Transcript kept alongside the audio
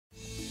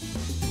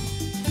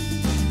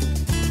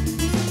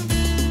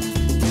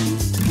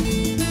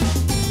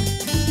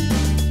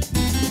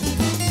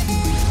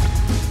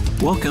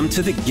Welcome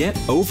to the Get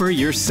Over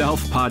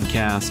Yourself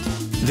podcast.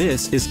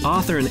 This is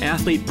author and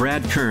athlete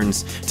Brad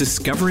Kearns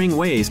discovering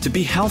ways to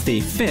be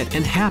healthy, fit,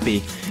 and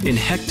happy in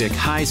hectic,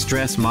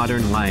 high-stress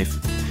modern life.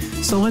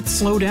 So let's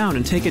slow down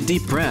and take a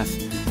deep breath,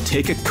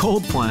 take a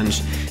cold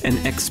plunge, and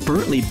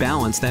expertly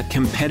balance that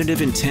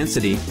competitive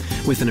intensity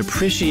with an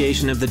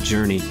appreciation of the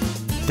journey.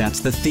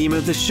 That's the theme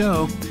of the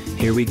show.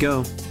 Here we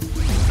go.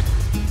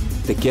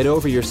 The Get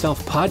Over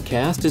Yourself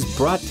podcast is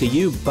brought to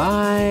you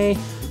by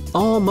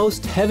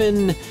Almost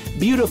Heaven,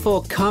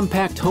 beautiful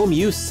compact home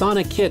use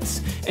sauna kits,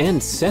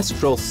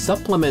 ancestral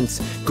supplements,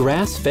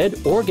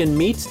 grass-fed organ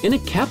meats in a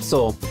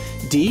capsule,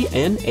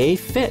 DNA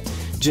Fit,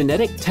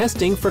 genetic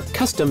testing for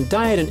custom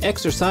diet and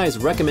exercise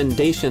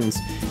recommendations,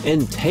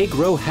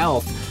 Integro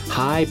Health,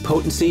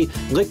 high-potency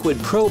liquid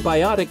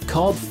probiotic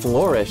called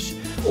Flourish,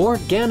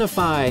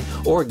 Organifi,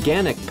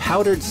 organic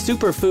powdered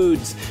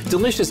superfoods,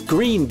 delicious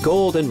green,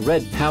 gold, and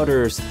red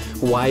powders,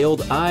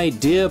 Wild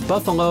Idea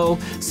Buffalo,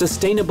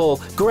 sustainable,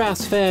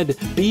 grass-fed,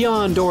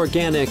 beyond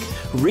organic,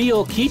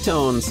 real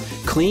ketones,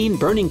 clean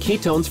burning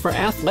ketones for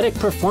athletic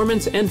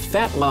performance and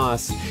fat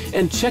loss.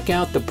 And check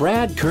out the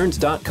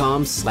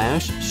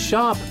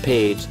bradkearns.com/shop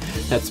page.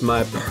 That's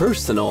my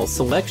personal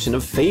selection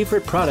of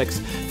favorite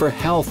products for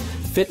health,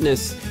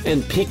 fitness,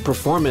 and peak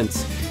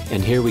performance.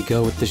 And here we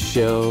go with the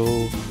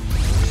show.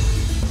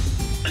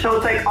 So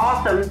it's like,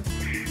 awesome,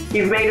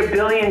 you've made $1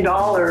 billion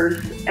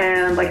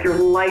and like your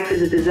life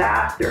is a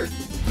disaster.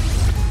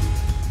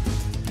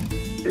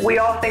 We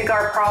all think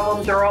our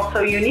problems are all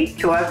so unique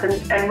to us,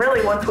 and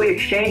really once we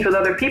exchange with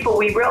other people,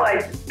 we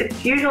realize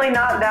it's usually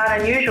not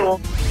that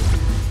unusual.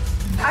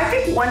 I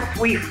think once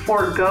we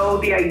forego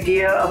the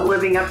idea of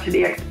living up to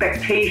the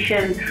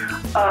expectation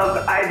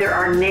of either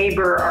our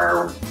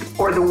neighbor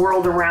or the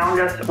world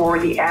around us or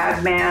the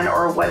ad man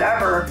or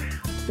whatever,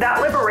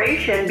 that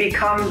liberation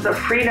becomes a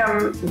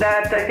freedom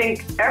that I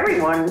think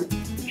everyone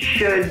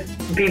should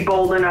be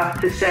bold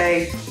enough to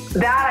say,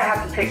 that I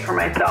have to take for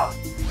myself.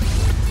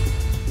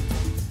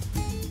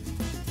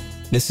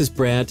 This is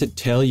Brad to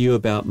tell you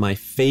about my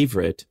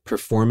favorite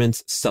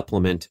performance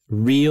supplement,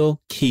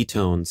 Real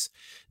Ketones.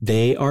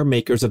 They are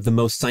makers of the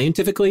most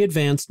scientifically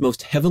advanced,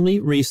 most heavily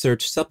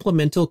researched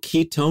supplemental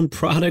ketone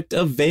product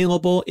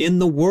available in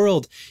the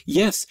world.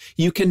 Yes,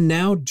 you can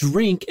now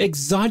drink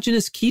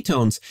exogenous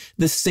ketones,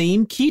 the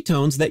same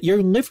ketones that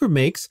your liver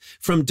makes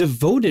from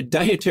devoted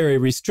dietary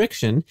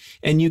restriction,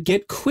 and you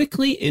get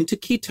quickly into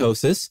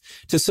ketosis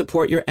to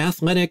support your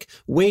athletic,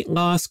 weight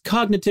loss,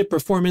 cognitive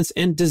performance,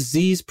 and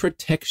disease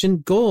protection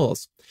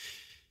goals.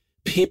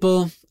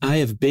 People, I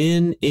have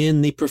been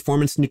in the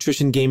performance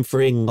nutrition game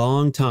for a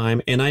long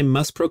time, and I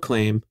must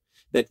proclaim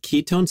that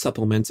ketone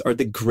supplements are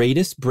the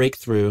greatest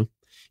breakthrough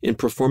in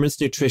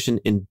performance nutrition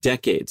in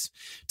decades.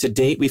 To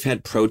date, we've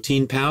had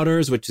protein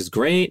powders, which is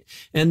great,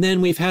 and then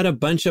we've had a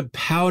bunch of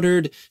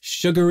powdered,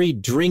 sugary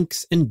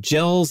drinks and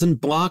gels and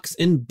blocks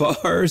and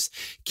bars.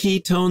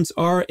 Ketones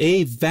are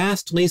a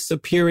vastly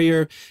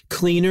superior,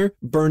 cleaner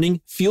burning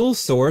fuel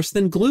source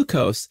than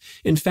glucose.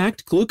 In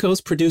fact,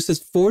 glucose produces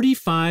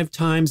 45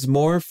 times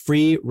more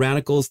free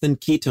radicals than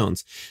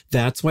ketones.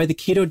 That's why the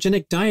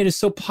ketogenic diet is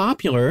so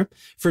popular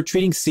for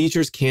treating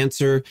seizures,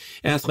 cancer,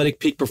 athletic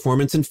peak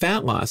performance, and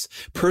fat loss.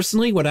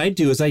 Personally, what I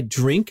do is I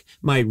drink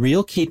my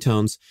Real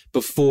Ketones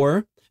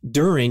before,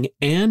 during,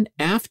 and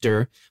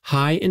after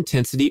high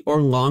intensity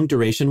or long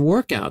duration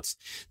workouts.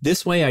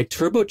 This way I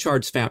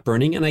turbocharge fat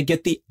burning and I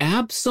get the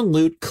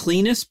absolute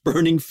cleanest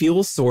burning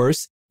fuel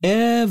source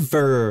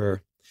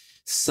ever.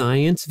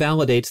 Science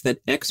validates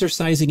that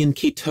exercising in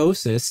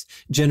ketosis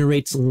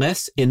generates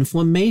less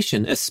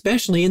inflammation,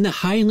 especially in the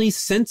highly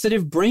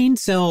sensitive brain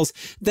cells.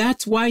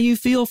 That's why you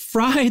feel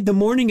fried the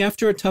morning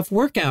after a tough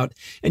workout,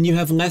 and you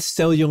have less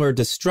cellular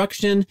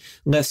destruction,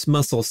 less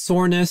muscle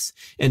soreness.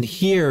 And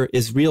here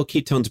is Real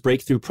Ketone's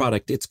breakthrough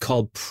product. It's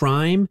called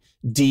Prime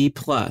D+,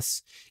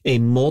 a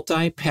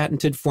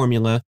multi-patented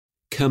formula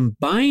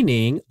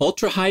combining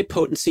ultra-high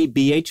potency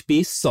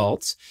BHB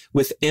salts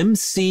with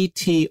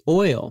MCT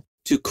oil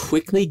to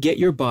quickly get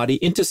your body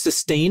into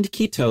sustained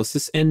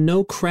ketosis and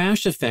no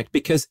crash effect,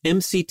 because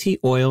MCT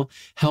oil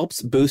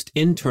helps boost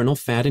internal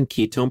fat and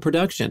ketone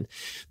production.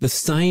 The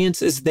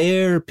science is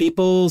there,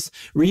 peoples.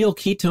 Real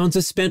Ketones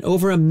has spent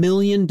over $1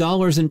 million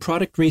in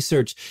product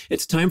research.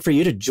 It's time for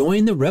you to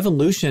join the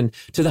revolution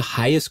to the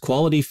highest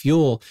quality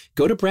fuel.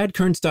 Go to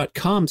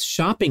bradkearns.com's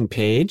shopping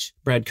page,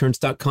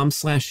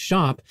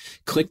 bradkearns.com/shop,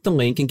 click the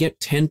link and get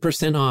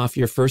 10% off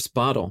your first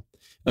bottle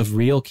of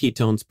Real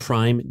Ketones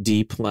Prime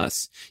D+.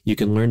 You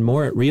can learn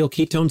more at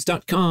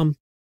realketones.com.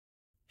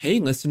 Hey,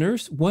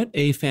 listeners, what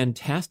a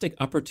fantastic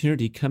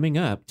opportunity coming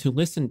up to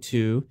listen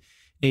to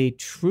a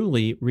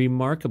truly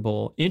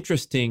remarkable,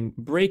 interesting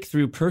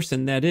breakthrough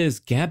person that is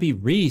Gabby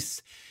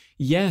Reece.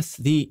 Yes,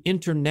 the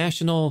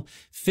international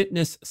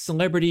fitness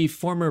celebrity,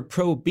 former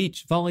pro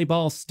beach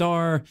volleyball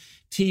star,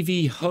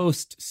 TV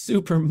host,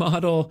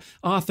 supermodel,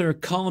 author,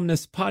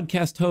 columnist,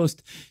 podcast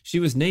host. She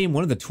was named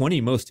one of the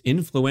 20 most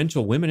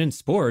influential women in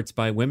sports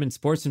by Women's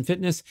Sports and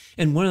Fitness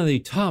and one of the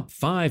top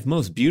 5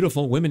 most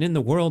beautiful women in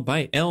the world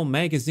by Elle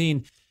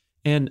magazine.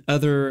 and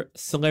other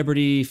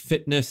celebrity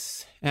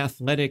fitness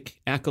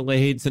athletic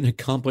accolades and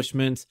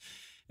accomplishments.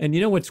 And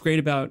you know what's great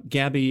about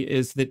Gabby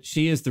is that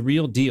she is the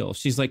real deal.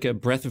 She's like a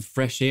breath of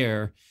fresh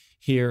air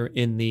here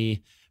in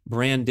the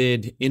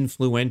branded,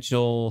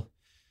 influential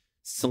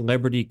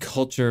celebrity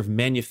culture of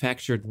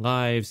manufactured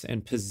lives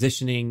and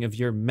positioning of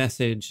your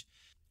message.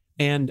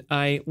 And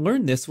I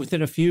learned this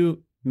within a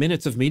few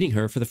minutes of meeting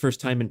her for the first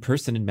time in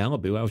person in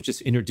Malibu. I was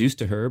just introduced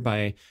to her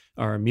by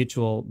our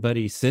mutual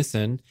buddy,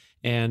 Sisson.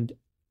 And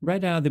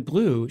right out of the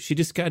blue, she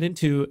just got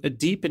into a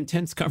deep,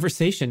 intense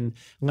conversation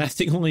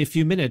lasting only a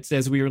few minutes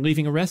as we were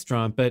leaving a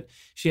restaurant. But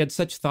she had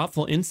such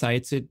thoughtful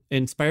insights. It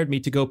inspired me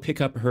to go pick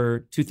up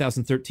her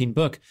 2013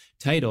 book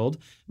titled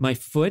My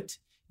Foot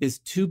is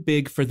Too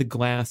Big for the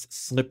Glass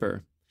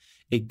Slipper,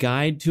 A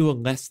Guide to a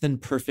Less Than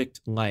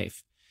Perfect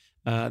Life.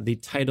 The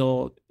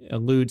title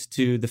alludes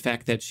to the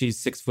fact that she's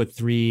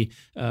 6'3",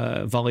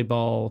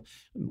 volleyball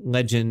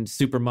legend,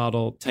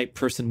 supermodel type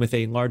person with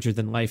a larger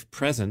than life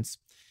presence.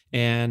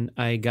 And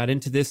I got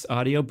into this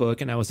audiobook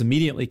and I was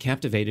immediately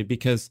captivated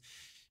because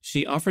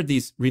she offered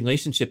these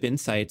relationship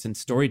insights and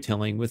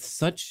storytelling with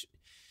such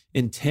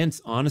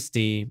intense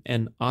honesty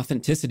and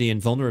authenticity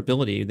and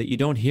vulnerability that you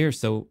don't hear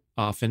so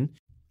often,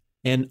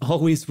 and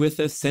always with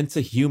a sense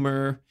of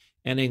humor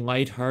and a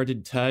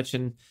lighthearted touch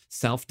and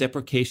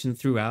self-deprecation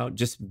throughout,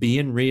 just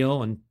being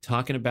real and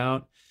talking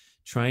about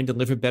trying to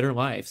live a better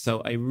life.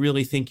 So I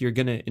really think you're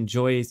going to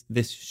enjoy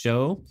this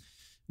show.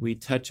 We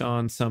touch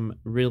on some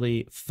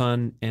really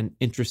fun and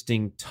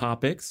interesting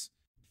topics.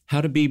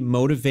 How to be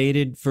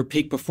motivated for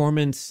peak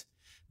performance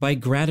by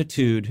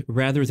gratitude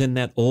rather than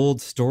that old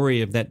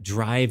story of that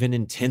drive and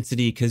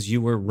intensity because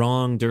you were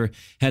wronged or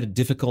had a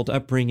difficult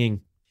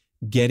upbringing.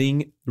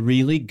 Getting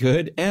really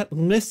good at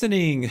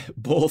listening,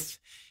 both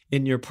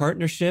in your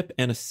partnership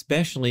and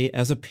especially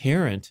as a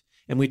parent.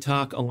 And we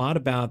talk a lot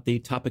about the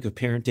topic of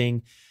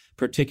parenting,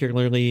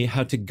 particularly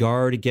how to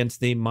guard against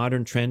the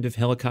modern trend of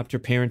helicopter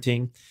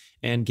parenting.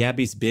 And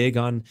Gabby's big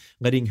on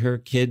letting her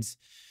kids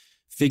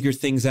figure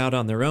things out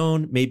on their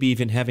own, maybe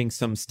even having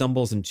some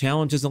stumbles and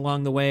challenges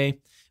along the way.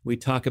 We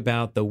talk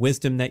about the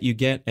wisdom that you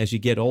get as you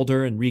get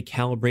older and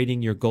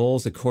recalibrating your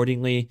goals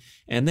accordingly,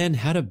 and then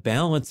how to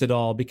balance it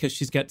all because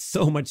she's got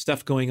so much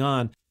stuff going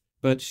on.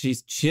 But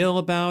she's chill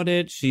about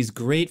it, she's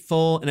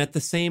grateful, and at the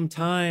same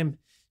time,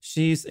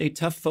 she's a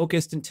tough,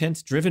 focused,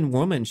 intense, driven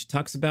woman. She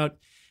talks about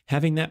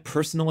having that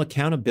personal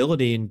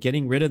accountability and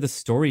getting rid of the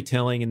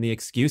storytelling and the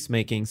excuse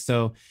making.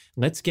 So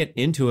let's get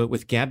into it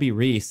with Gabby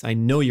Reece. I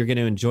know you're going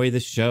to enjoy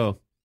this show.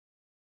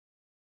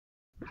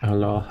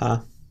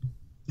 Aloha.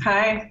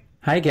 Hi.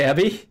 Hi,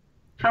 Gabby.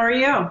 How are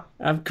you?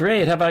 I'm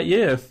great. How about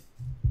you?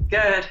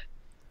 Good.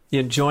 You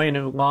enjoying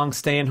a long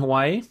stay in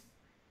Hawaii?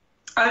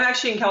 I'm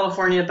actually in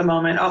California at the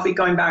moment. I'll be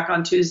going back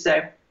on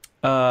Tuesday.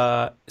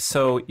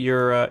 So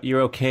you're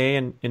okay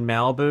in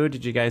Malibu?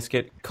 Did you guys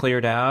get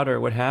cleared out or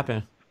what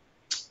happened?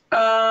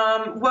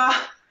 Well,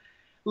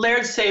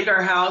 Laird saved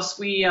our house.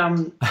 He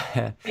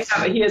had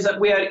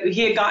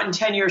gotten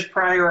 10 years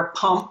prior a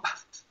pump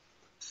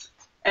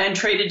and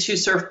traded 2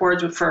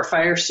 surfboards for a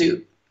fire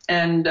suit.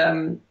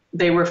 And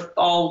they were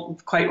all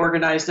quite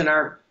organized in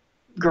our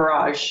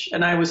garage.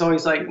 And I was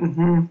always like,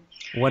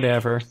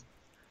 Whatever.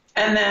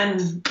 And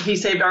then he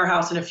saved our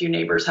house and a few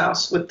neighbors'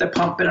 house with the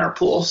pump in our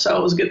pool. So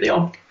it was a good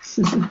deal.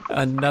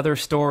 Another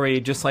story,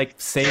 just like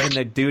saving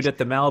the dude at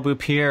the Malibu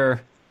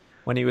Pier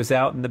when he was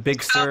out in the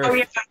big surf. Oh,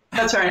 yeah,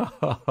 that's right.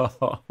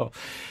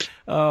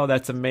 Oh,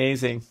 that's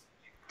amazing.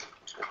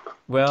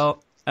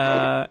 Well,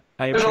 I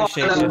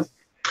appreciate you.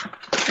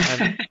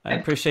 I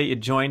appreciate you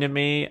joining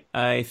me.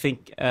 I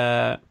think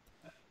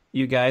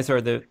you guys are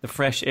the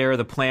fresh air of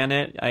the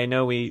planet. I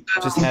know we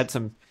just had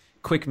some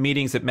quick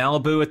meetings at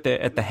Malibu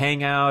at the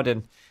hangout,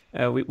 and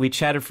we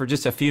chatted for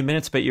just a few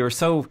minutes. But you were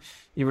so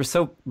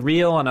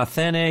real and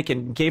authentic,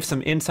 and gave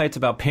some insights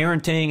about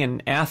parenting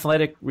and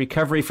athletic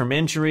recovery from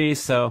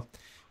injuries. So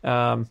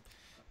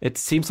it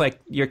seems like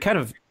you're kind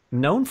of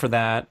known for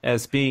that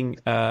as being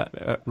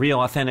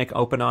real, authentic,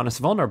 open, honest,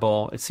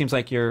 vulnerable. It seems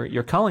like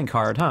your calling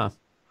card, huh?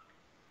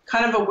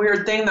 Kind of a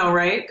weird thing, though,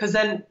 right? Because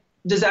then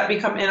does that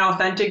become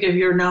inauthentic if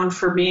you're known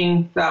for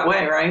being that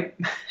way, right?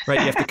 Right.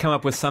 You have to come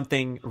up with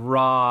something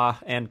raw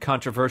and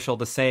controversial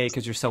to say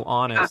because you're so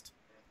honest.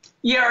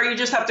 Yeah, or you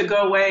just have to go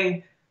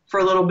away for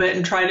a little bit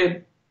and try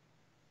to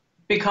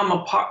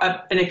become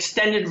an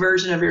extended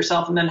version of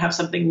yourself and then have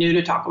something new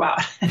to talk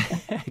about.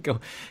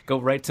 Go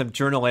write some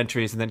journal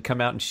entries and then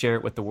come out and share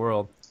it with the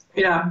world.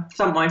 Yeah,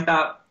 something like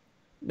that.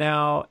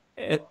 Now,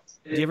 do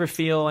you ever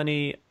feel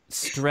any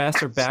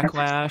stress or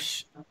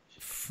backlash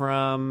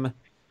from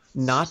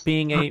not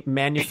being a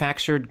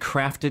manufactured,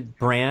 crafted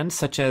brand,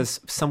 such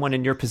as someone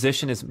in your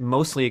position is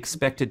mostly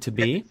expected to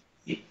be?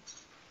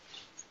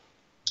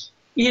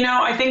 You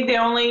know, I think the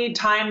only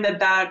time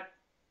that,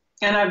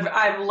 and I've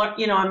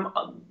I'm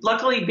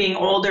luckily being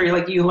older,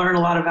 like you learn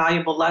a lot of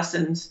valuable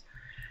lessons.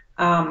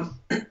 I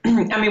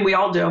mean, we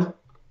all do.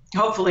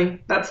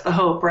 Hopefully, that's the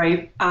hope,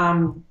 right?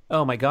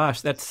 Oh my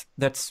gosh, that's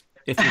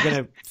if you're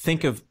going to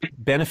think of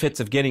benefits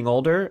of getting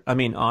older, I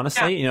mean,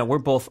 honestly, you know, we're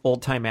both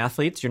old time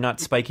athletes. You're not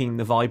spiking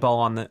the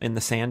volleyball in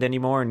the sand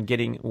anymore and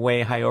getting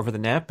way high over the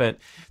net, but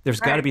there's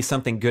got to be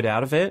something good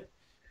out of it.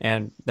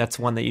 And that's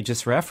one that you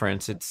just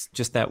referenced. It's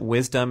just that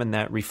wisdom and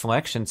that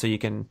reflection so you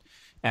can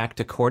act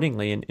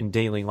accordingly in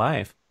daily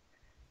life.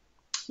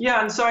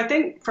 Yeah. And so I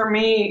think for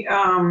me,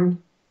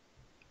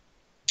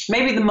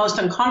 maybe the most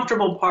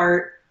uncomfortable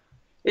part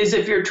is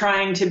if you're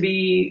trying to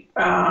be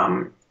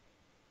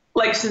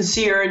like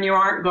sincere and you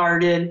aren't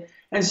guarded.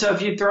 And so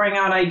if you're throwing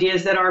out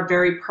ideas that are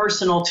very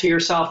personal to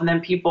yourself and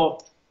then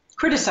people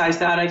criticize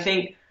that, I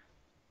think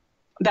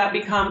that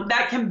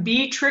can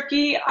be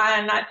tricky.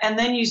 And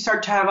then you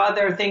start to have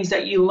other things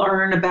that you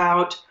learn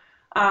about.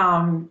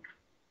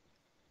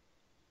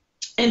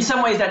 In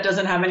some ways that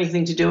doesn't have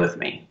anything to do with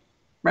me,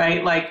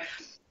 right? Like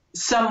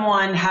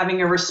someone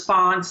having a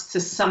response to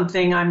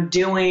something I'm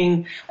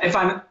doing, if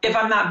I'm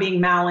not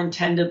being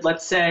malintended,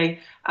 let's say,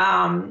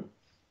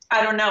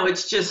 I don't know.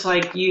 It's just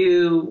like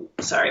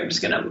sorry, I'm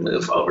just going to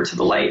move over to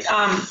the light.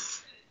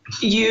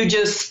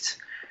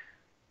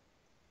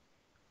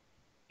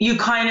 You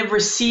kind of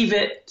receive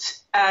it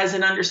as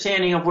an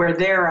understanding of where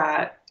they're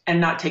at and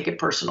not take it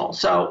personal.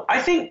 So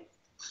I think,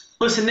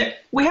 listen,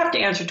 we have to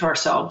answer to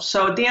ourselves.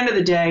 So at the end of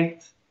the day,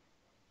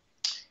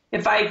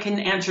 if I can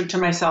answer to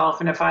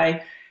myself and if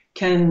I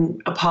can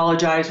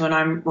apologize when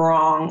I'm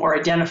wrong or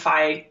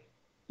identify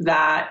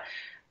that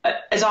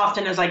as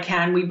often as I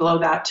can, we blow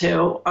that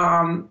too.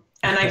 And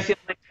I feel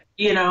like,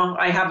 you know,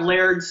 I have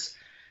Laird's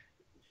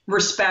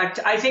respect.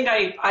 I think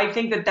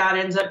that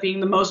ends up being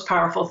the most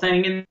powerful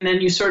thing. And then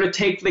you sort of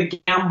take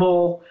the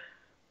gamble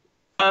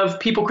of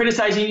people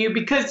criticizing you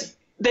because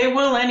they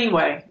will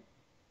anyway,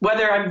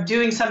 whether I'm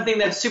doing something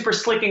that's super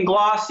slick and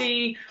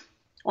glossy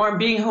or I'm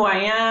being who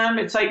I am.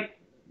 It's like,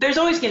 there's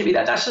always going to be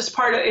that. That's just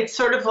part of it. It's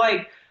sort of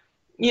like,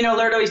 you know,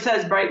 Laird always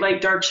says bright light,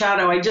 dark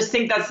shadow. I just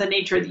think that's the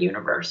nature of the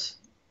universe.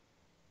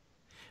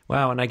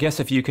 Wow. And I guess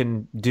if you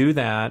can do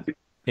that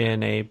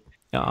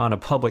on a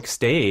public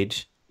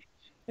stage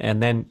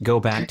and then go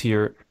back to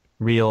your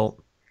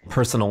real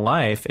personal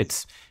life,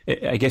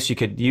 I guess you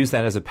could use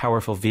that as a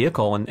powerful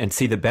vehicle and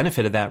see the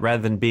benefit of that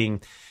rather than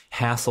being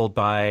hassled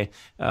by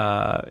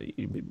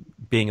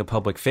being a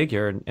public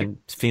figure and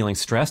feeling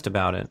stressed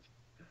about it.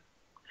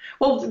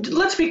 Well,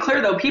 let's be clear,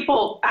 though.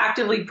 People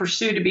actively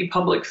pursue to be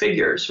public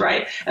figures,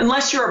 right?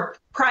 Unless you're a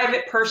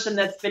private person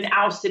that's been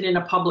ousted in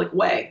a public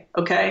way,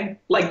 okay?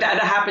 Like that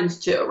happens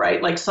too,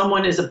 right? Like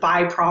someone is a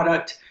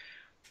byproduct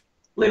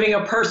living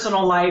a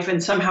personal life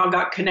and somehow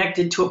got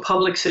connected to a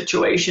public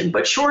situation.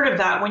 But short of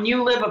that, when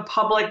you have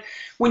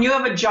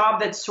a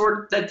job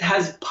that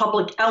has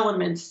public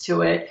elements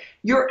to it,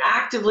 you're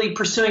actively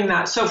pursuing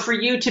that. So for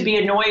you to be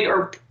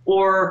annoyed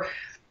or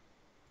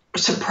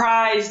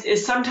surprised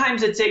is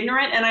sometimes it's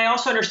ignorant. And I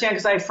also understand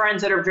because I have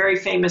friends that are very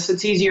famous.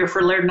 It's easier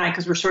for Laird and I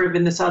because we're sort of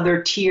in this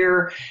other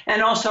tier.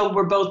 And also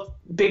we're both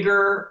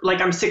bigger,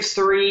 like I'm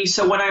 6'3".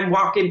 So when I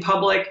walk in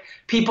public,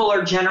 people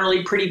are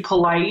generally pretty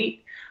polite.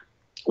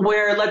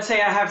 Where let's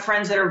say I have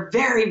friends that are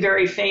very,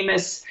 very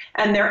famous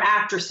and they're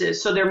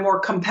actresses. So they're more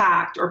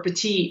compact or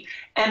petite.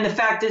 And the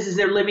fact is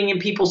they're living in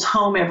people's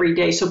home every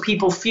day. So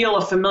people feel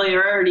a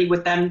familiarity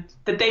with them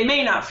that they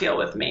may not feel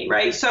with me,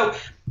 right? So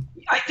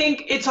I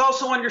think it's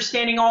also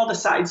understanding all the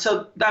sides.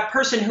 So that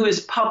person who is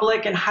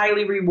public and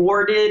highly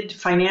rewarded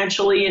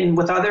financially and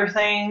with other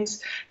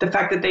things, the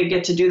fact that they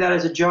get to do that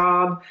as a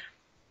job.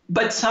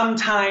 But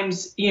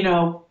sometimes, you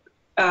know,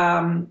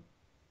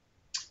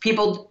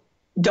 people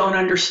don't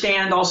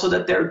understand also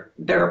that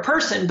they're a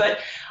person. But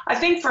I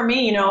think for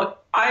me, you know,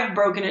 I've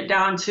broken it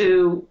down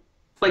to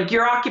like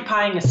you're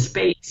occupying a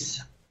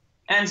space.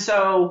 And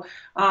so,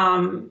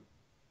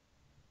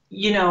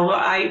 you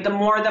know, the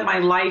more that my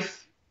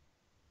life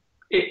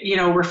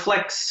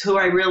reflects who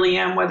I really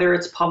am, whether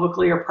it's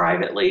publicly or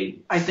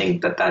privately, I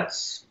think that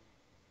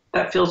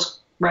feels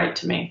right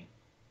to me.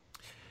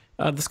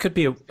 This could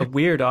be a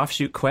weird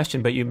offshoot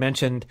question, but you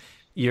mentioned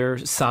your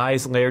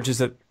size. Laird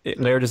is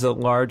a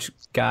large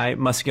guy,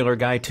 muscular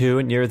guy too,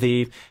 and you're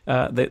the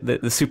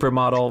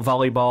supermodel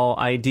volleyball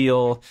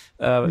ideal,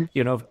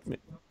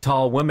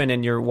 tall woman,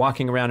 and you're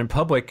walking around in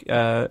public,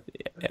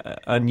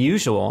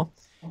 unusual.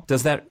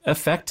 Does that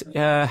affect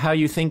how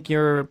you think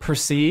you're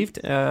perceived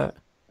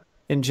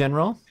in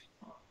general?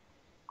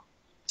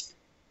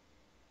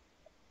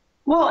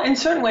 Well, in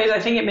certain ways, I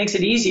think it makes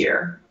it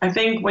easier. I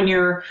think when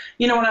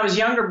when I was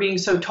younger, being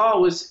so tall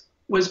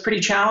was pretty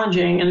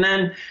challenging. And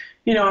then,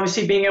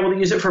 obviously being able to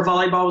use it for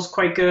volleyball was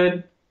quite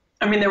good.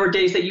 I mean, there were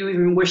days that you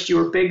even wished you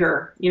were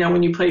bigger,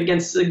 when you played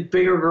against the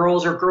bigger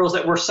girls or girls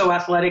that were so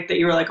athletic that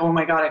you were like, oh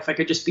my God, if I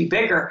could just be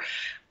bigger.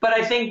 But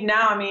I think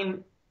now,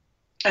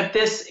 at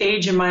this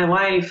age in my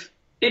life,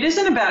 it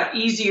isn't about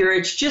easier.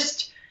 It's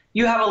just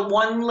you have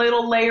one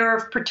little layer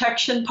of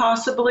protection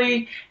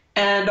possibly.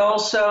 And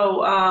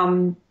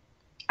also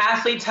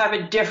athletes have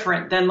it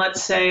different than,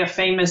 let's say, a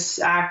famous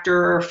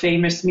actor or a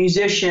famous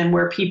musician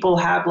where people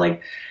have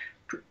like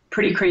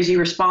people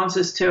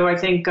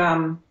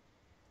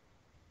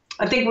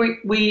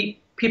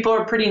people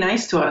are pretty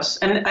nice to us.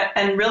 And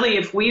really,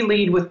 if we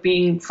lead with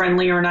being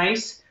friendly or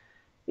nice,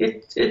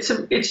 it's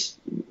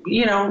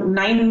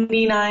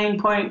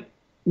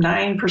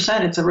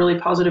 99.9%. It's a really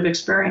positive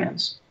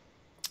experience.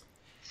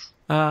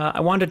 I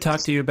wanted to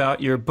talk to you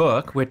about your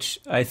book, which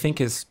I think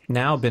has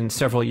now been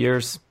several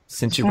years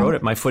since you wrote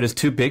it. My Foot is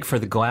Too Big for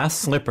the Glass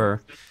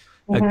Slipper,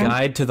 A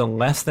Guide to the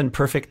Less Than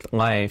Perfect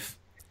Life.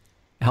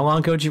 How long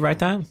ago did you write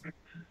that?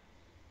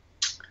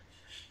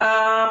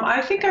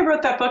 I think I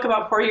wrote that book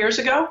about 4 years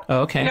ago.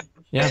 Oh, okay.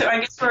 Yeah. So I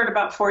guess we're at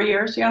about 4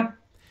 years, yeah.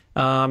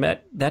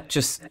 That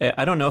just,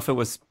 I don't know if it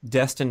was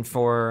destined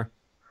for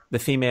the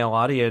female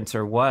audience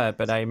or what,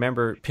 but I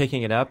remember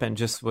picking it up and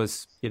just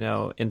was,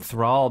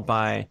 enthralled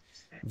by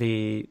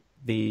the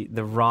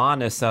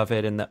rawness of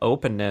it and the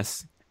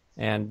openness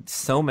and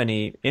so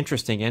many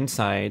interesting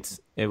insights.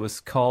 It was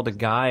called a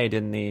guide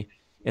in the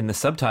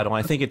subtitle.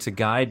 I think it's a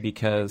guide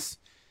because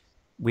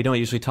we don't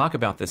usually talk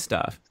about this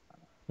stuff.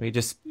 We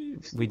just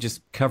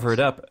cover it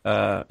up,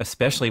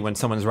 especially when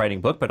someone's writing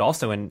a book, but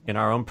also in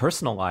our own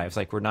personal lives.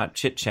 Like, we're not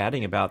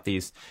chit-chatting about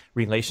these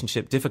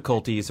relationship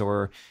difficulties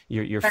or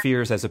your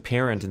fears as a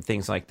parent and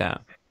things like that.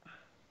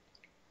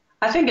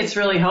 I think it's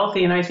really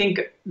healthy. And I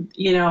think,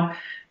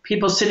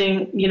 people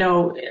sitting,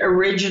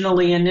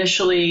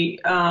 initially,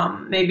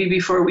 maybe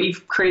before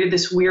we've created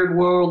this weird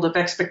world of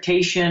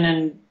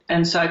expectation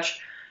and such,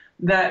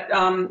 that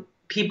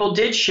people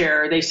did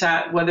share.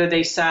 Whether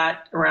they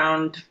sat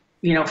around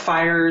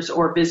fires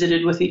or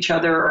visited with each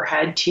other or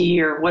had tea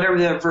or whatever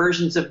the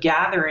versions of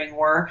gathering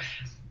were,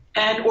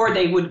 or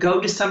they would go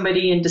to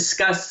somebody and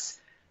discuss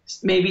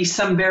maybe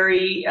some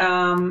very,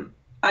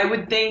 I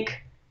would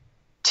think,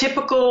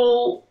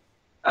 typical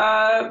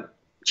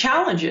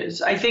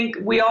challenges. I think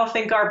we all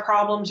think our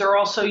problems are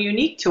also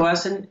unique to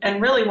us.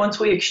 And really, once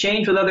we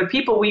exchange with other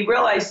people, we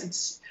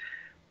realize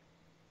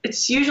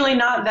it's usually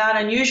not that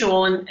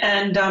unusual.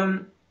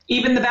 And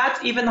even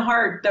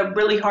the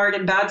really hard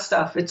and bad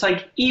stuff, it's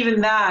like,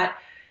 even that,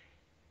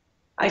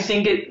 I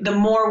think the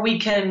more we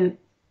can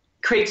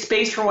create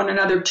space for one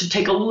another to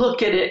take a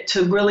look at it,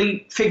 to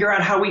really figure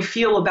out how we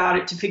feel about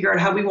it, to figure out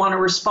how we want to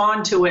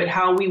respond to it,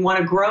 how we want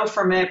to grow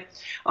from it.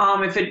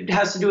 If it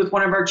has to do with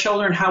one of our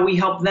children, how we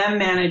help them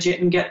manage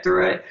it and get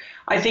through it.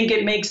 I think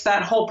it makes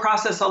that whole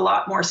process a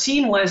lot more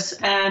seamless.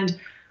 And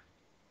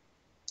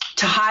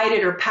to hide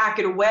it or pack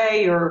it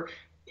away or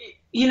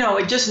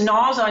it just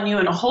gnaws on you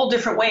in a whole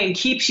different way and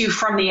keeps you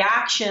from the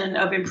action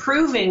of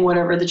improving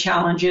whatever the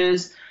challenge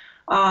is.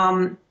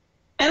 And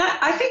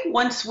I think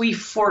once we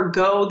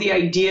forego the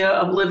idea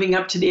of living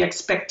up to the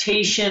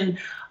expectation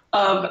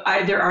of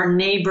either our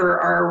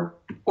neighbor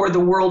or the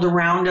world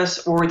around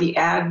us or the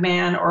ad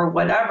man or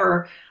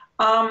whatever,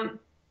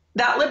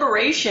 that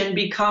liberation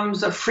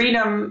becomes a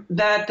freedom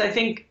that I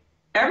think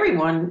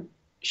everyone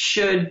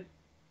should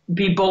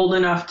be bold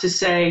enough to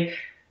say,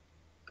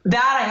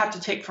 that I have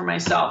to take for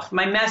myself,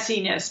 my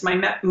messiness,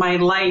 my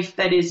life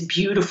that is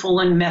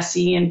beautiful and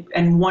messy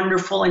and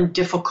wonderful and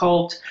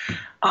difficult,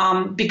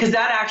 because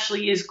that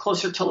actually is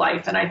closer to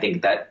life. And I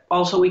think that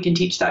also we can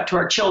teach that to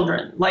our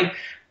children. Like,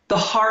 the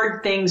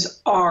hard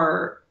things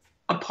are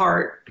a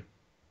part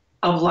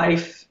of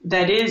life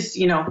that is,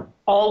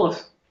 all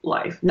of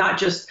life, not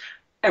just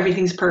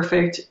everything's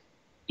perfect.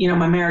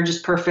 My marriage is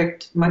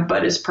perfect. My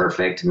butt is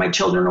perfect. My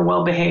children are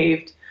well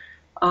behaved.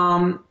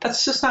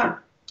 That's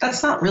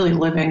not really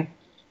living.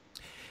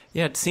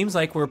 Yeah, it seems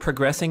like we're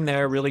progressing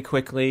there really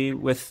quickly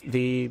with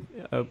the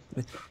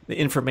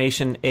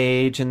information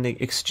age and the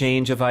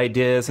exchange of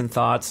ideas and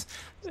thoughts,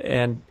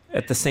 and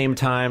at the same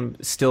time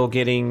still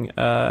getting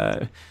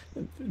the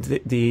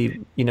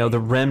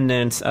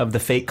remnants of the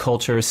fake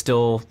culture is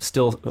still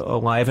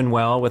alive and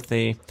well with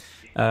the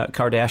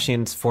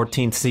Kardashians'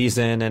 14th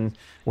season and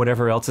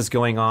whatever else is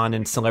going on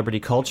in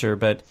celebrity culture.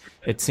 But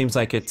it seems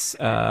like it's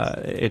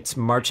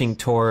marching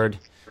toward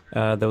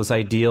those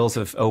ideals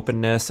of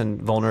openness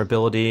and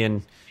vulnerability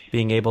and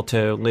being able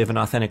to live an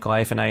authentic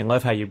life. And I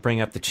love how you bring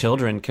up the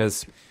children,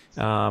 because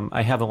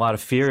I have a lot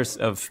of fears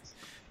of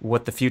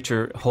what the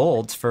future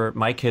holds for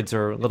my kids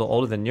are a little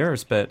older than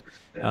yours. But,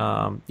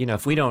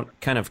 if we don't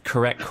kind of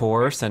correct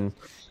course and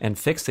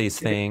fix these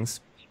things,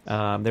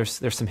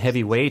 there's some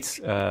heavy weights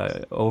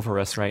over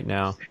us right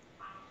now.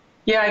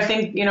 Yeah, I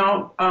think,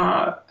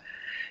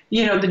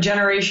 the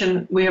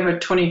generation, we have a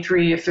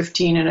 23, a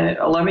 15, and an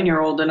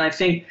 11-year-old, and I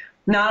think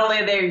not only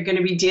are they going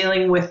to be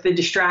dealing with the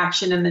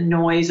distraction and the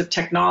noise of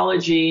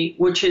technology,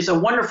 which is a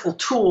wonderful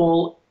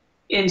tool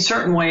in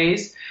certain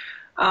ways,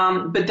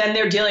 but then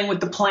they're dealing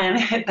with the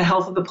planet, the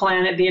health of the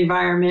planet, the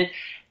environment,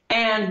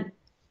 and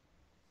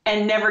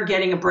never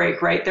getting a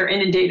break, right? They're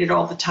inundated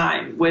all the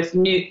time with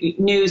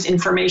news,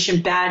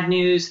 information, bad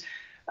news.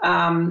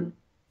 I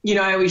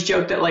always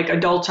joke that like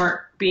adults aren't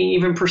being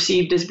even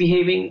perceived as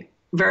behaving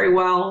very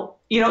well.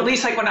 At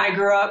least like when I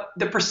grew up,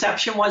 the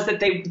perception was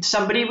that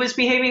somebody was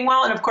behaving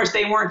well. And of course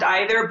they weren't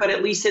either, but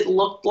at least it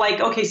looked like,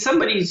 okay,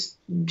 somebody's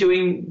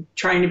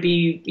trying to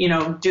be,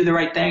 do the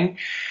right thing.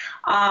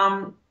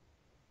 And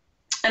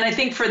I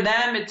think for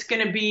them, it's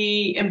going to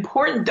be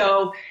important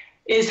though,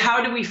 is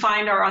how do we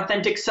find our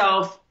authentic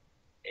self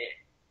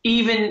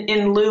even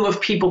in lieu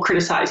of people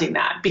criticizing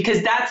that,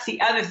 because that's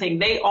the other thing.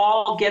 They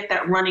all get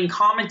that running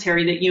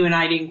commentary that you and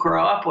I didn't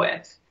grow up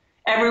with.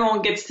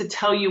 Everyone gets to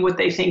tell you what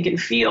they think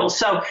and feel.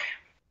 So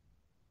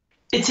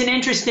it's an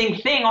interesting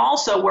thing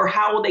also, where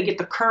how will they get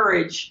the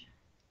courage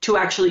to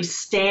actually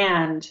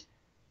stand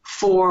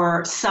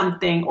for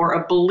something or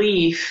a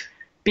belief,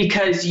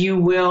 because you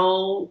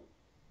will,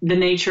 the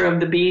nature of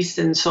the beast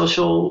and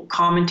social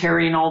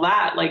commentary and all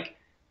that, like,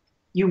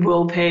 you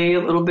will pay a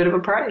little bit of a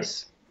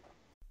price.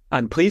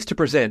 I'm pleased to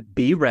present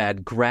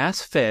B-Rad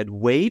grass-fed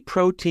whey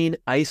protein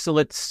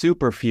isolate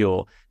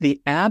superfuel,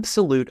 the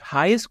absolute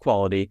highest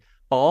quality,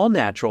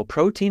 all-natural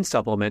protein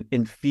supplement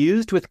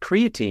infused with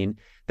creatine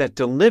that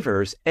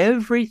delivers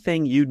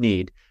everything you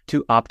need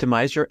to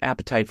optimize your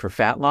appetite for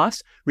fat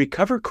loss,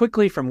 recover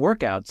quickly from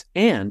workouts,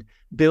 and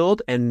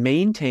build and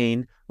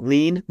maintain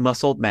lean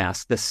muscle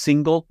mass, the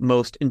single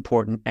most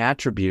important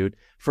attribute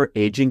for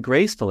aging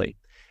gracefully.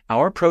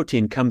 Our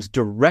protein comes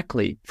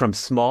directly from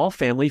small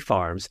family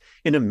farms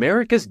in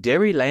America's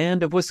dairy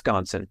land of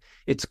Wisconsin.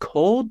 It's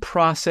cold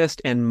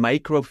processed and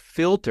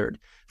microfiltered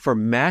for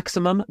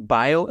maximum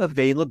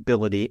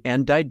bioavailability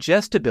and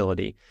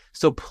digestibility.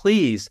 So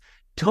please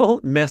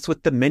don't mess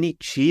with the many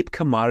cheap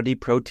commodity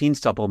protein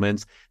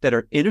supplements that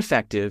are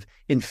ineffective,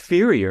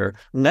 inferior,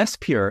 less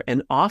pure,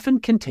 and often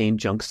contain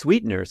junk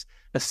sweeteners,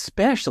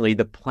 especially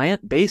the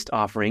plant-based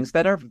offerings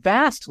that are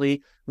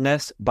vastly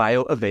less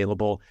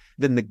bioavailable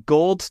than the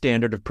gold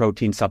standard of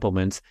protein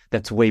supplements,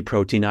 that's whey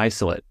protein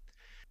isolate.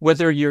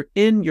 Whether you're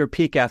in your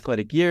peak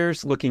athletic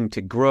years looking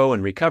to grow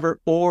and recover,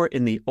 or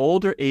in the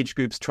older age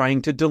groups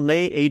trying to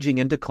delay aging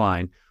and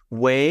decline,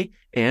 whey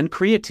and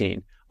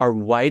creatine are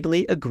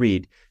widely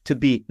agreed to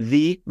be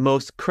the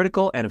most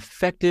critical and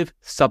effective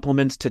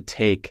supplements to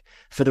take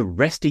for the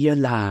rest of your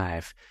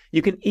life.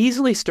 You can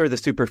easily stir the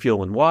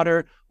superfuel in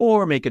water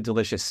or make a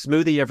delicious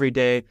smoothie every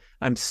day.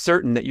 I'm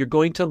certain that you're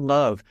going to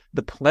love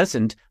the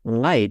pleasant,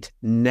 light,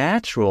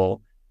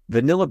 natural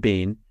vanilla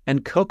bean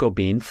and cocoa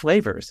bean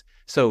flavors.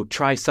 So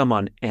try some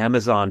on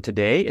Amazon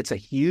today. It's a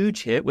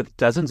huge hit with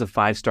dozens of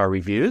 5-star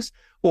reviews.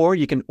 Or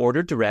you can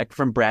order direct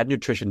from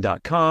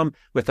bradnutrition.com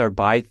with our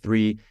buy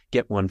 3,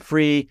 get 1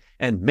 free,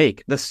 and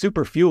make the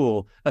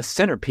superfuel a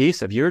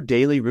centerpiece of your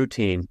daily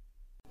routine.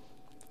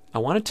 I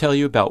want to tell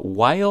you about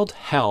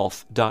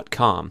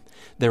wildhealth.com.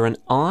 They're an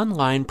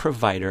online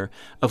provider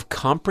of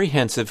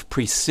comprehensive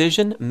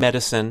precision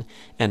medicine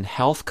and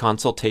health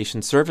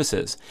consultation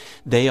services.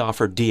 They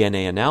offer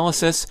DNA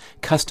analysis,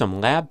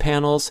 custom lab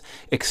panels,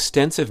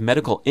 extensive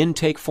medical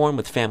intake form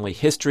with family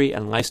history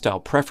and lifestyle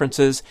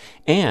preferences,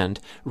 and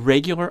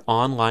regular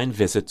online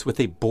visits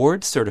with a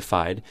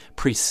board-certified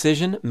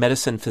precision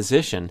medicine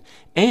physician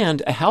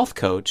and a health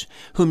coach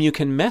whom you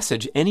can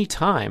message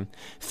anytime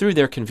through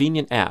their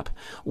convenient app.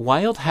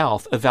 Wild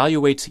Health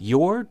evaluates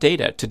your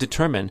data to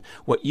determine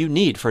what you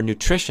need for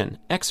nutrition,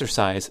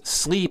 exercise,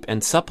 sleep,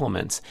 and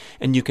supplements,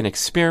 and you can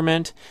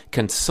experiment,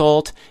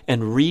 consult,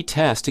 and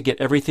retest to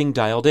get everything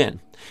dialed in.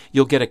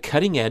 You'll get a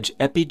cutting-edge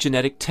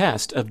epigenetic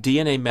test of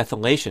DNA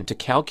methylation to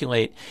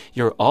calculate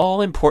your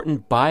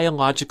all-important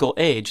biological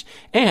age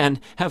and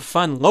have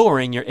fun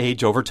lowering your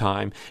age over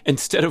time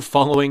instead of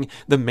following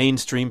the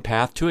mainstream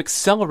path to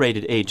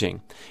accelerated aging.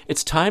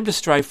 It's time to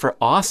strive for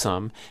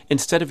awesome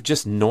instead of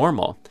just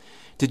normal.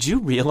 Did you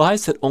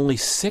realize that only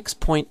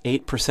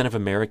 6.8% of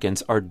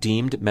Americans are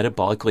deemed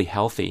metabolically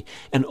healthy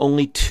and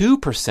only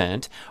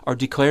 2% are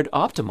declared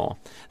optimal?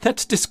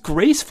 That's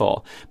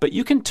disgraceful, but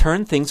you can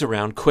turn things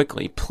around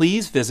quickly.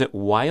 Please visit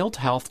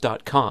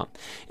wildhealth.com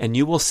and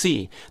you will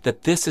see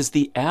that this is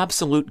the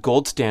absolute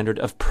gold standard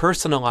of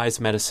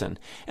personalized medicine,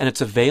 and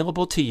it's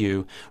available to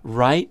you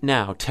right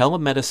now.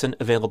 Telemedicine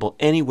available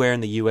anywhere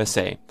in the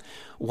USA.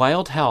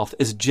 Wild Health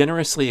is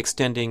generously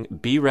extending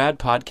B-Rad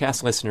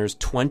podcast listeners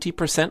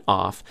 20%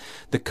 off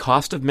the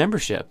cost of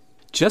membership.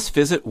 Just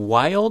visit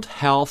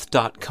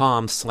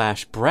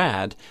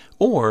wildhealth.com/Brad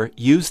or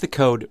use the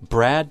code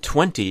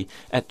BRAD20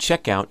 at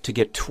checkout to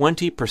get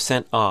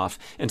 20% off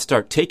and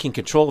start taking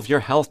control of your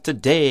health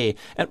today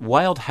at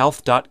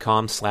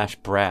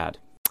wildhealth.com/Brad.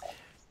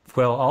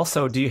 Well,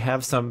 also, do you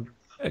have some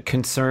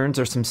concerns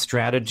or some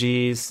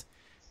strategies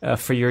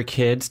for your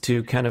kids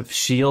to kind of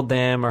shield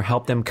them or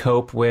help them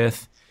cope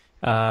with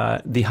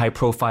the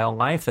high-profile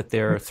life that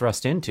they're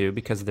thrust into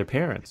because of their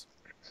parents?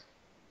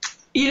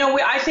 You know,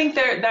 I think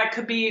that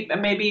could be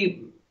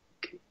maybe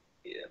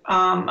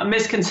a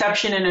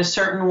misconception in a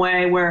certain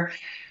way, where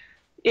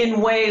in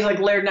ways like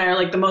Laird and I are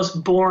like the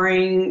most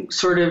boring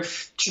sort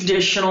of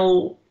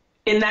traditional,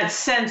 in that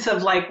sense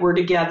of like we're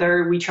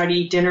together, we try to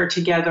eat dinner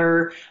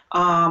together.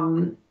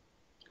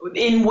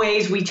 In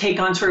ways we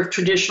take on sort of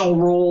traditional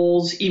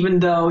roles, even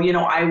though, you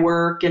know, I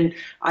work and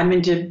I'm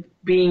into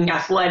being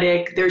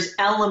athletic. There's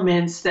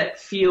elements that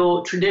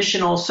feel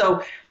traditional.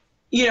 So,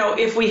 you know,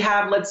 if we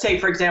have, let's say,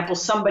 for example,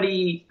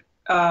 somebody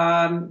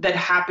that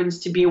happens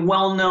to be a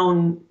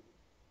well-known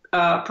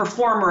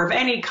performer of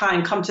any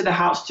kind come to the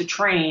house to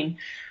train,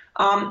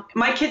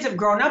 my kids have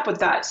grown up with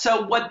that.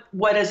 So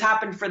what has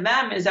happened for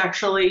them is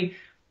actually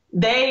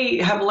they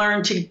have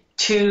learned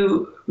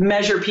to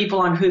measure people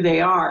on who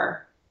they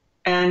are.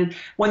 And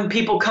when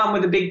people come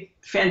with a big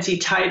fancy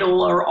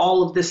title or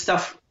all of this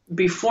stuff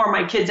before,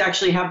 my kids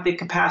actually have the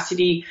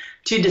capacity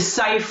to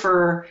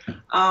decipher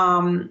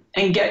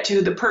and get to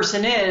who the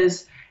person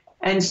is.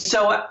 And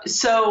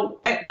so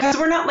because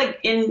we're not like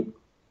in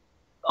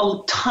a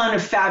ton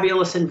of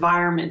fabulous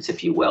environments,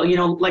 if you will,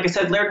 like I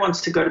said, Laird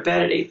wants to go to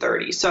bed at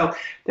 8:30.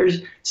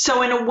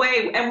 So in a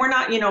way, and we're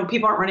not,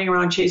 people aren't running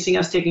around chasing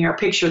us, taking our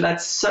picture.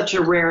 That's such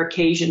a rare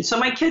occasion. So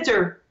my kids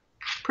are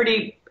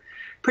pretty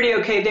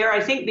okay there.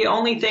 I think the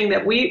only thing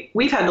that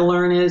we've had to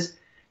learn is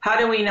how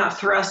do we not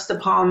thrust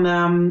upon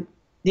them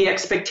the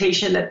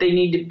expectation that they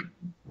need to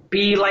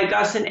be like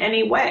us in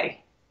any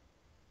way,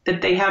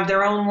 that they have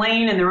their own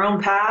lane and their own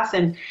path.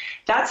 And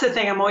that's the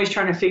thing I'm always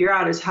trying to figure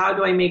out is how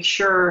do I make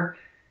sure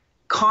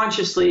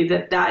consciously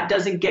that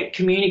doesn't get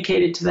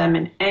communicated to them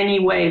in any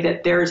way,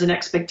 that there's an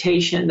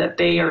expectation that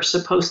they are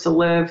supposed to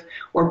live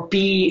or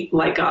be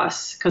like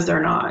us, because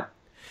they're not.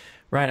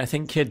 Right. I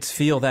think kids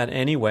feel that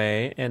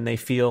anyway, and they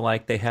feel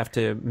like they have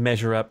to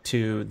measure up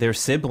to their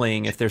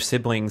sibling if their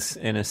siblings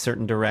in a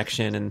certain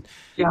direction. And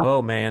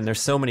oh man, there's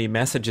so many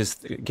messages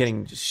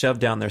getting shoved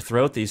down their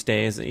throat these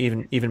days,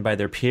 even by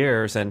their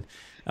peers. And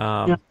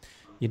we're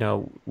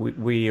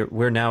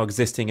now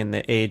existing in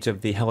the age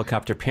of the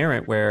helicopter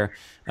parent, where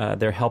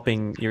they're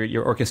helping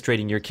you're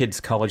orchestrating your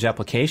kid's college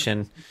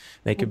application.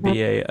 They could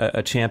be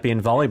a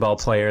champion volleyball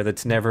player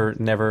that's never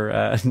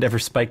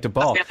spiked a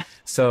ball.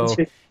 So,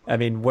 I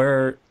mean,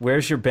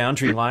 where's your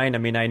boundary line? I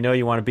mean, I know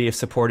you want to be a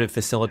supportive,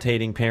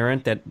 facilitating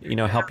parent that,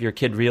 help your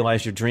kid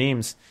realize your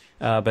dreams.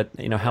 But,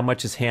 how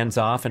much is hands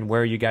off, and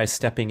where are you guys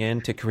stepping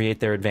in to create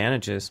their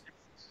advantages?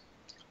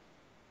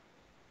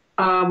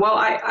 Well,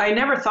 I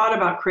never thought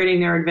about creating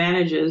their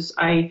advantages.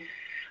 I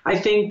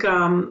think,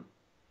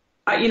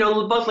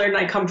 both Laird and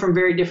I come from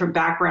very different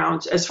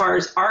backgrounds. As far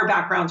as our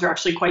backgrounds are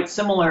actually quite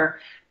similar,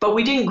 but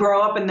we didn't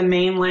grow up in the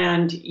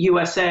mainland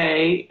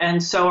USA.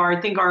 And so I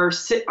think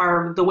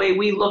the way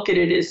we look at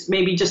it is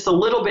maybe just a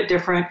little bit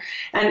different.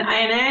 And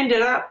I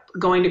ended up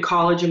going to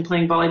college and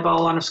playing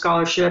volleyball on a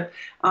scholarship.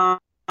 But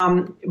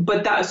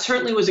that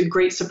certainly was a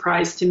great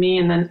surprise to me.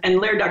 And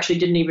Laird actually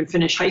didn't even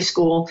finish high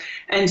school.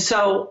 And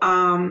so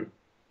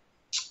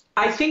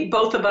I think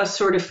both of us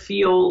sort of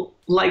feel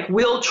like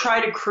we'll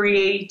try to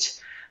create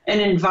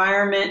an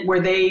environment where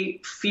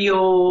they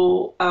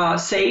feel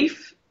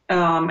safe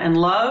and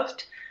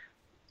loved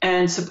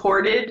and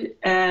supported.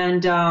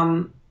 And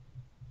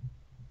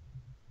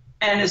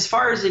as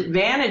far as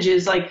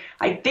advantages,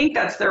 I think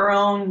that's their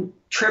own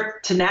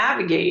trip to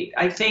navigate.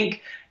 I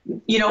think,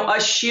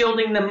 us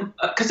shielding them,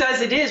 because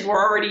as it is, we're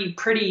already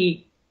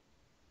pretty,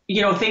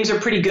 things are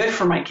pretty good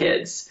for my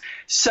kids.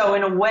 So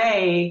in a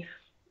way,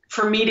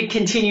 for me to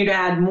continue to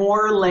add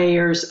more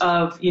layers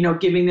of,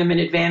 giving them an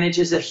advantage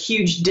is a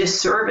huge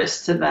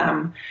disservice to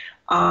them,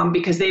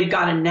 because they've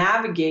got to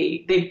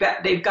navigate. They've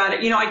got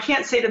to, I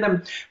can't say to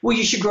them, well,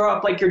 you should grow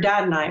up like your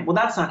dad and I. Well,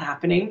 that's not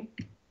happening.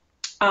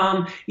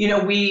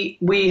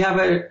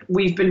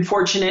 We've been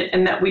fortunate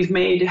in that we've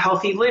made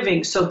healthy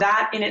living. So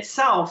that in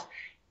itself,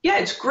 yeah,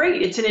 it's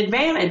great. It's an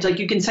advantage. Like,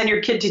 you can send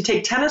your kid to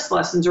take tennis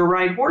lessons or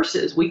ride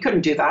horses. We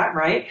couldn't do that,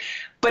 right?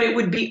 But it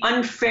would be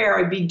unfair.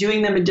 I'd be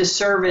doing them a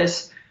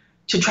disservice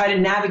to try to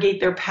navigate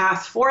their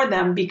path for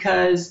them,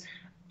 because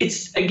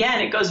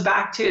it goes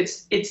back to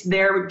it's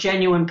their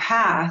genuine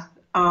path.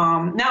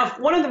 Now, if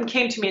one of them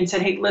came to me and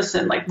said, hey,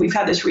 listen, like, we've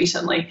had this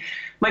recently.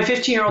 My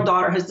 15-year-old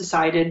daughter has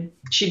decided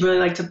she'd really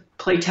like to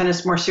play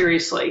tennis more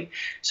seriously.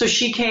 So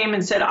she came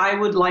and said, I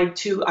would like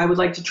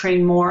to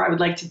train more. I would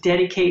like to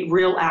dedicate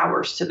real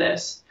hours to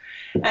this.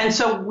 And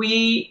so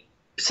we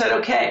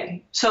said,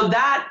 okay. So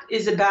that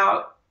is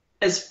about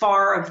as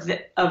far of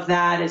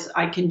that as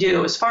I can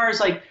do. As far as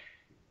like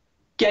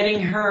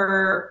getting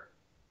her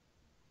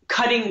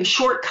cutting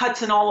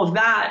shortcuts and all of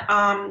that,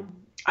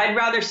 I'd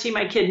rather see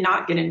my kid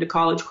not get into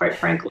college, quite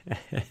frankly,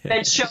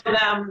 than show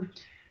them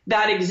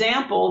that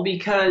example,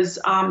 because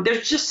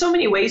there's just so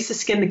many ways to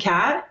skin the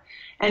cat.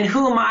 And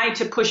who am I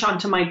to push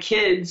onto my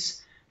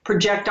kids,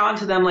 project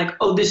onto them like,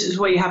 oh, this is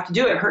what you have to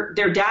do it.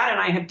 Their dad and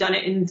I have done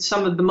it in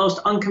some of the most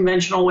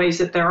unconventional ways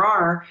that there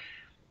are.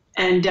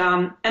 And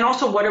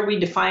also, what are we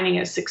defining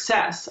as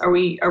success? Are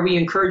we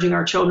encouraging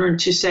our children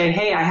to say,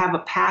 hey, I have a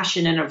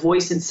passion and a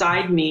voice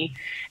inside me,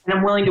 and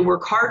I'm willing to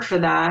work hard for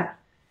that?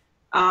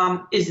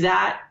 Or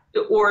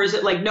is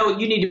it like, no,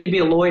 you need to be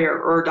a lawyer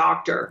or a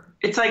doctor?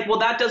 It's like, well,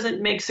 that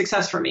doesn't make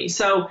success for me.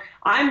 So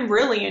I'm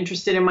really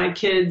interested in my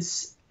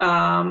kids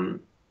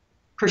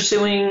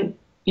pursuing,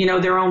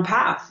 their own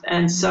path.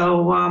 And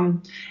so,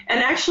 and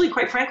actually,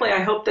 quite frankly,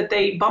 I hope that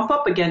they bump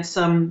up against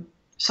some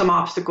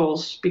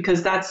obstacles,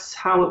 because that's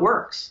how it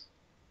works.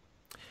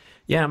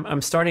 Yeah,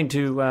 I'm starting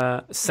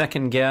to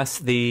second guess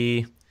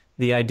the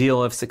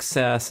ideal of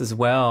success as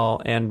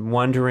well, and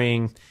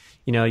wondering,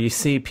 you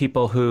see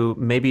people who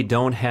maybe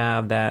don't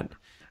have that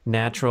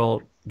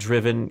natural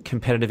driven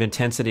competitive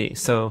intensity.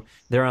 So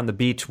they're on the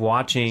beach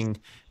watching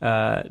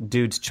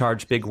dudes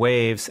charge big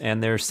waves,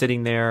 and they're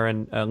sitting there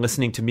and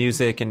listening to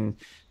music and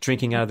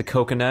drinking out of the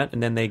coconut,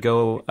 and then they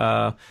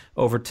go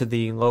over to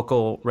the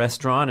local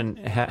restaurant and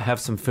have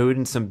some food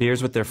and some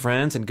beers with their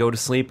friends and go to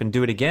sleep and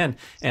do it again.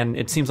 And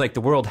it seems like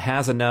the world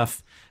has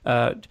enough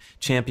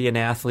champion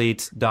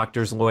athletes,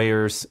 doctors,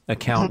 lawyers,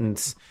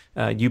 accountants,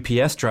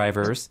 UPS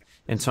drivers.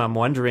 And so I'm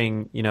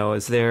wondering,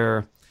 is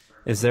there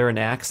an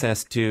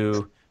access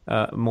to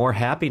more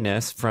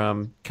happiness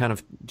from kind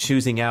of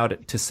choosing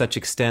out to such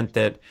extent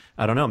that,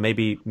 I don't know,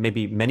 maybe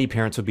many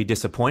parents would be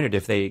disappointed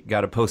if they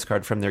got a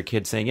postcard from their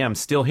kid saying, yeah, I'm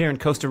still here in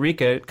Costa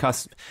Rica. It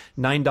costs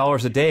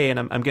 $9 a day, and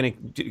I'm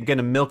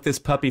gonna milk this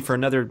puppy for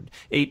another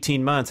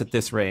 18 months at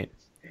this rate.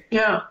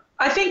 Yeah,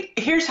 I think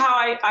here's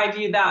how I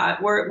view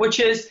that, which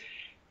is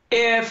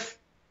if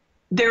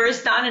there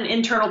is not an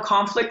internal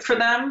conflict for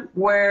them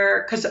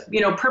because,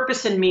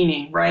 purpose and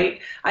meaning, right?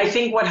 I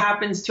think what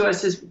happens to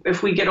us is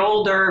if we get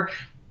older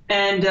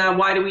and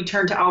why do we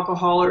turn to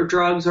alcohol or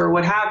drugs or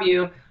what have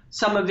you?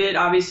 Some of it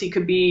obviously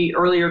could be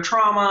earlier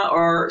trauma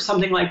or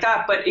something like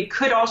that, but it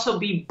could also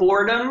be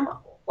boredom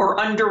or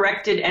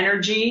undirected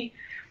energy.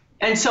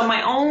 And so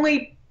my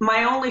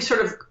only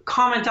sort of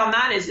comment on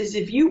that is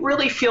if you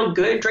really feel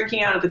good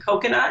drinking out of the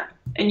coconut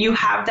and you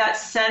have that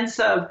sense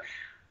of,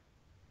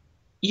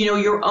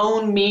 your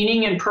own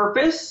meaning and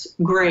purpose,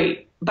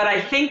 great. But I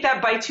think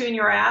that bites you in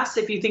your ass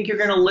if you think you're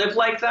going to live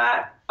like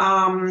that,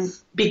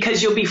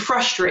 because you'll be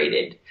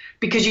frustrated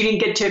because you didn't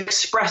get to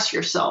express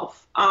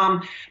yourself.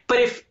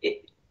 But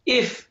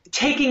if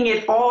taking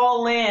it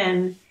all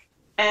in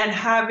and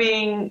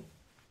having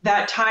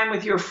that time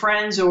with your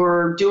friends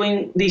or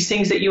doing these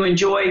things that you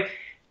enjoy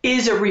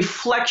is a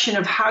reflection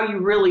of how you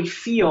really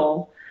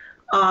feel,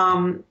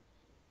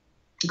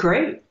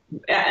 great.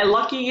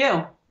 Lucky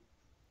you.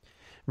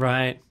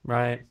 Right.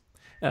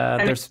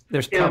 There's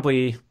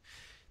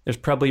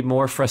probably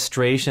more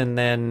frustration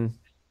than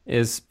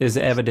is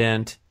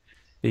evident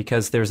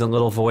because there's a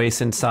little voice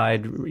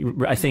inside.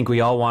 I think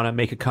we all want to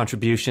make a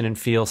contribution and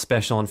feel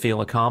special and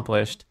feel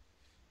accomplished.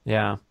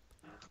 Yeah.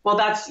 Well,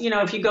 that's,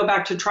 if you go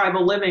back to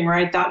tribal living,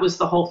 right, that was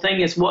the whole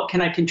thing is what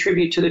can I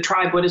contribute to the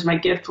tribe? What is my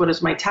gift? What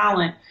is my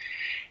talent?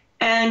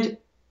 And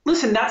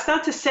listen, that's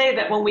not to say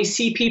that when we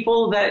see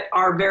people that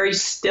are very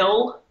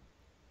still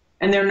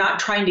and they're not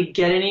trying to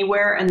get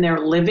anywhere and they're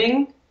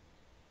living,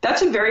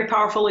 that's a very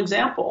powerful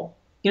example.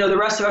 The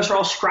rest of us are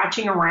all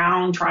scratching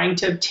around, trying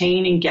to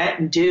obtain and get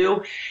and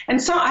do.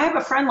 And so I have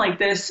a friend like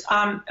this,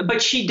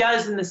 but she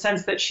does in the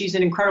sense that she's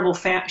an incredible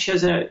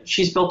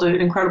she's built an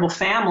incredible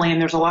family,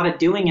 and there's a lot of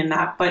doing in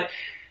that. But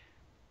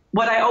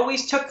what I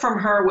always took from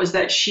her was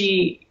that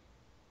she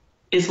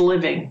is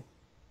living,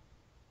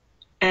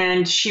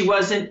 and she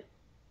wasn't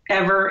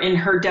ever in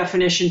her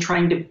definition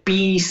trying to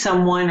be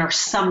someone or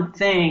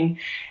something.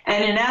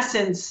 And in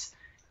essence,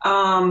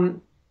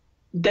 then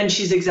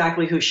she's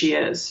exactly who she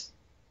is.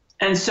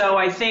 And so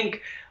I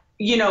think,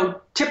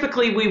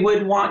 typically we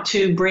would want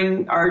to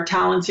bring our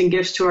talents and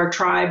gifts to our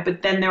tribe,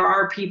 but then there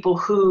are people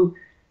who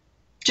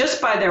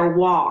just by their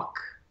walk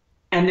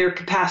and their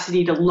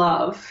capacity to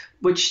love,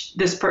 which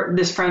this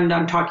friend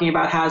I'm talking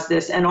about has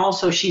this, and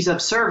also she's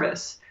of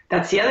service.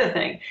 That's the other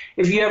thing.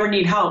 If you ever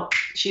need help,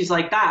 she's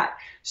like that.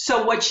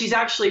 So what she's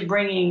actually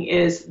bringing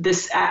is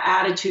this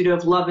attitude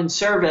of love and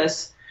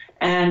service,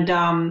 and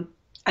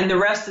the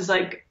rest is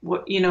like,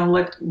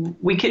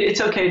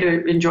 it's okay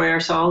to enjoy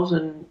ourselves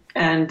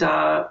and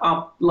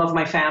I'll love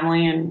my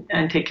family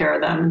and take care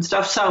of them and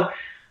stuff. So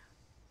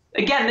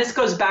again, this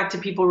goes back to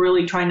people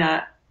really trying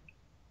to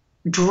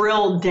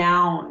drill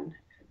down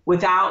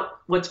without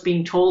what's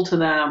being told to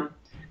them.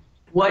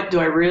 What do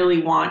I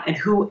really want, and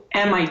who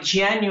am I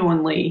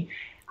genuinely?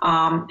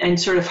 And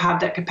sort of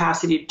have that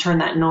capacity to turn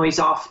that noise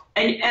off.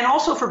 And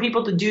also for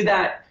people to do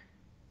that,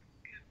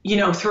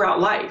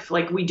 throughout life.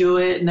 Like we do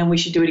it and then we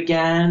should do it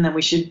again. And then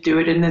we should do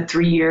it in the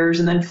 3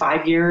 years and then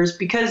 5 years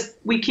because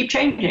we keep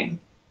changing.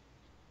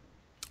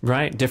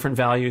 Right. Different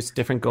values,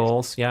 different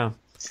goals. Yeah.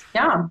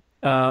 Yeah.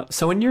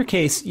 So in your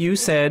case, you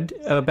said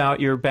about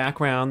your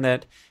background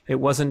that it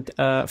wasn't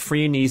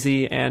free and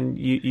easy. And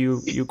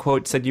you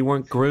quote said you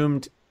weren't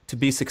groomed to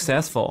be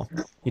successful.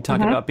 You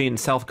talk about being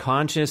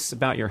self-conscious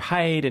about your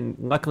height, and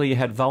luckily you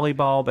had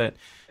volleyball, but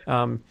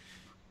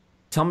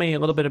tell me a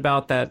little bit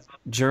about that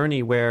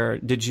journey. Where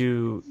did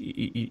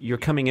you're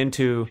coming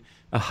into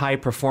a high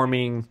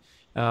performing,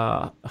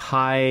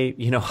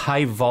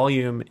 high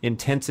volume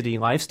intensity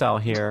lifestyle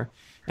here.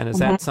 And is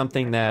that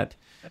something that,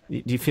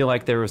 do you feel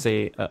like there was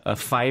a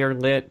fire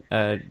lit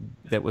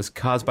that was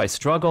caused by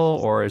struggle,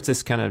 or is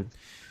this kind of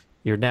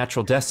your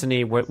natural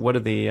destiny? What are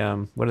the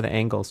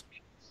angles?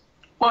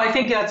 Well, I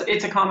think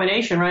it's a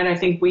combination, right? I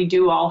think we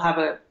do all have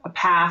a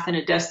path and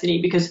a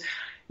destiny because,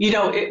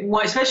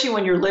 especially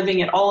when you're living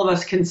it, all of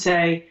us can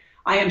say,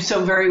 I am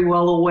so very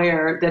well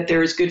aware that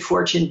there is good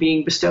fortune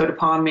being bestowed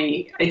upon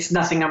me. It's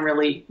nothing I'm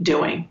really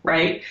doing,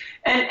 right?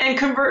 And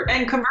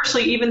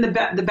conversely, even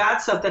the bad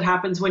stuff that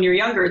happens when you're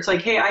younger, it's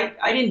like, hey,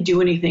 I didn't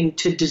do anything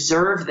to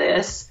deserve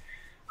this.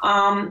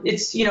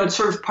 It's, it's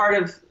sort of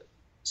part of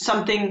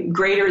something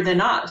greater than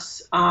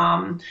us.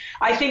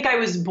 I think I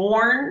was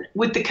born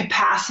with the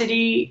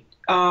capacity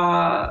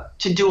to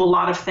do a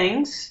lot of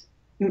things,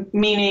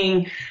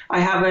 meaning I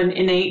have an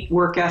innate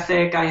work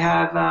ethic. I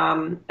have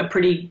a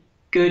pretty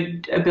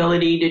good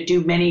ability to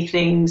do many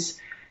things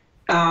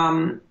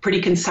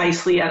pretty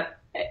concisely all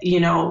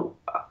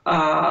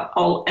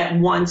at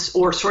once,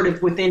 or sort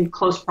of within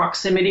close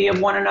proximity of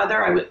one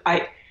another.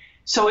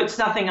 So it's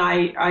nothing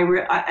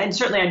and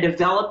certainly I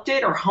developed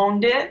it or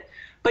honed it.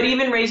 But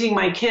even raising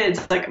my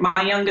kids, like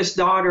my youngest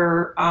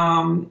daughter,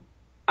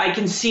 I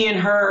can see in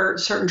her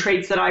certain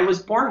traits that I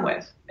was born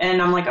with.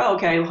 And I'm like, oh,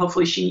 okay, well,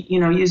 hopefully she,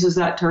 uses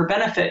that to her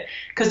benefit,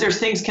 because there's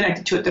things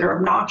connected to it that are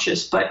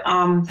obnoxious. But,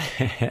 well,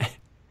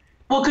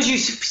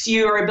 because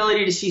your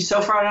ability to see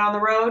so far down the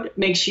road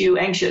makes you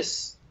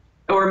anxious,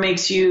 or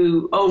makes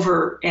you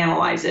over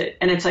analyze it.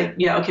 And it's like,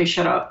 yeah, okay,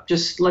 shut up.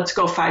 Just let's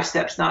go 5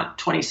 steps, not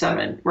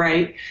 27.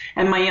 Right.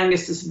 And my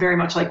youngest is very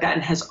much like that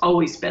and has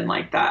always been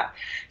like that.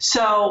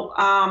 So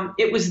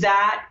it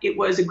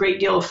was a great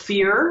deal of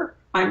fear,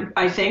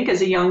 I think,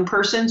 as a young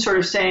person, sort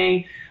of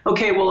saying,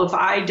 okay, well, if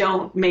I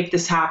don't make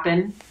this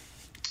happen,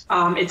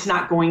 it's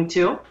not going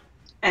to.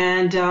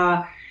 And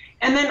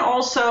then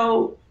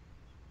also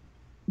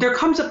there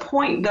comes a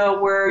point,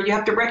 though, where you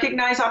have to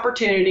recognize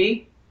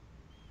opportunity,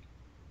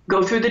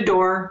 go through the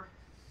door,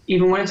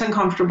 even when it's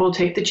uncomfortable,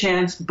 take the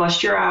chance,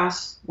 bust your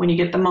ass when you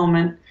get the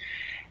moment,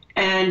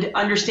 and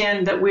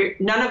understand that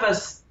none of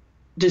us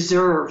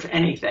deserve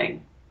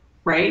anything,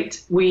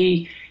 right?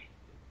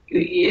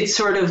 It's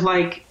sort of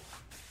like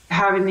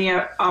having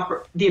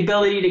the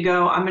ability to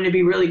go, I'm going to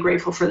be really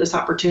grateful for this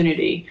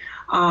opportunity,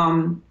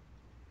 and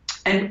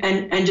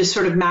just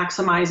sort of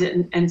maximize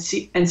it and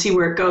see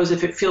where it goes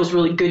if it feels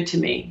really good to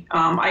me.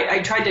 I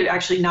tried to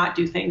actually not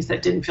do things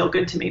that didn't feel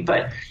good to me,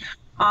 but.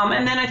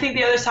 And then I think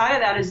the other side of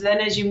that is then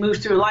as you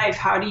move through life,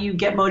 how do you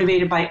get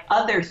motivated by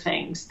other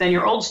things than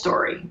your old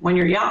story when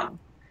you're young?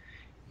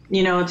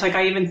 It's like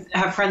I even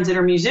have friends that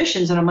are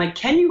musicians, and I'm like,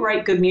 can you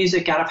write good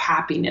music out of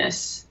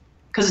happiness?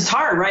 Because it's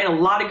hard, right? A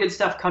lot of good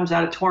stuff comes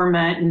out of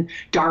torment and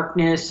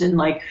darkness and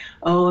like,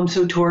 oh, I'm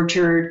so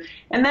tortured.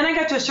 And then I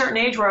got to a certain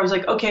age where I was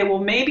like, okay, well,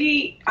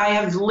 maybe I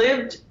have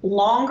lived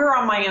longer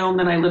on my own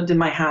than I lived in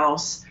my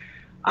house.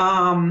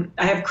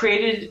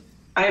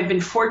 I have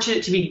been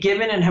fortunate to be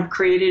given and have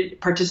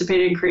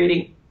participated in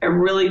creating a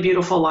really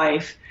beautiful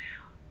life.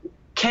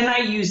 Can I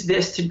use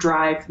this to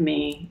drive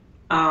me?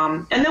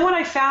 And then what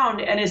I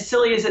found, and as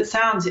silly as it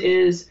sounds,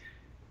 is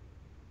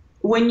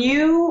when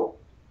you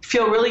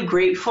feel really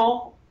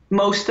grateful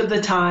most of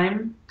the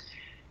time,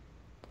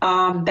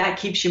 that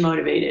keeps you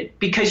motivated,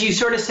 because you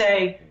sort of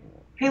say,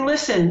 hey,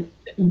 listen,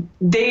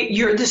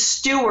 you're the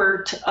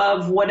steward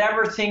of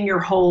whatever thing you're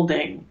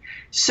holding.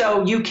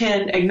 So you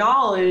can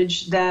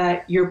acknowledge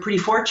that you're pretty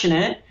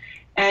fortunate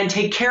and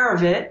take care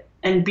of it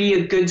and be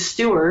a good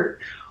steward,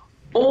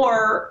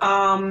 or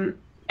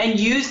and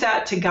use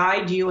that to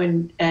guide you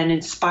and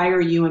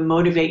inspire you and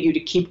motivate you to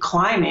keep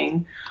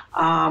climbing.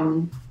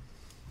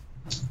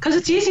 Because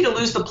it's easy to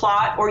lose the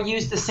plot or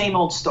use the same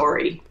old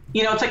story.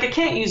 It's like I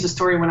can't use the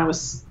story when I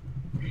was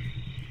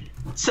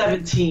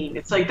 17.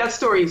 It's like that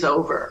story is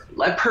over.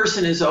 That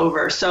person is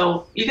over.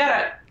 So you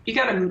gotta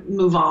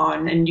move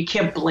on, and you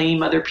can't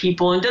blame other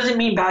people. And it doesn't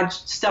mean bad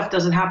stuff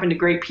doesn't happen to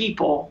great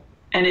people,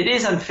 and it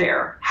is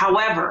unfair.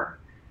 However,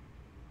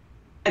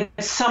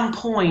 at some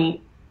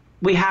point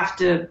we have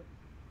to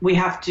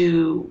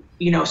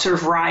sort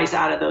of rise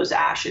out of those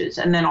ashes,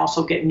 and then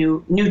also get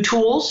new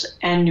tools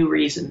and new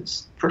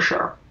reasons, for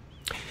sure.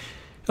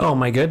 Oh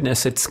my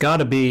goodness, it's got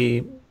to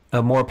be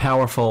a more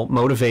powerful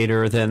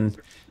motivator than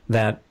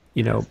that,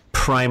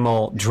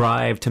 primal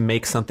drive to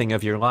make something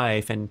of your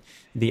life. And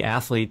the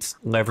athletes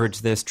leverage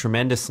this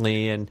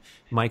tremendously. And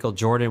Michael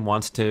Jordan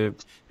wants to,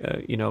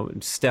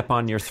 step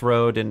on your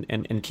throat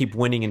and keep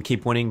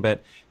winning.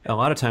 But a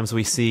lot of times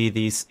we see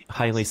these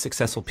highly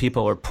successful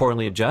people are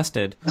poorly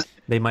adjusted.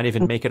 They might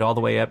even make it all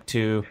the way up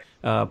to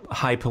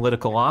high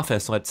political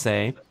office, let's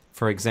say,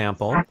 for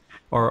example,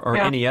 or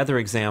any other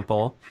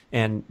example.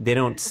 And they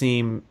don't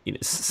seem,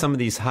 some of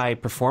these high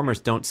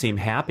performers don't seem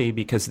happy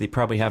because they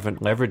probably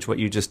haven't leveraged what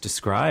you just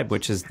described,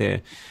 which is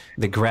the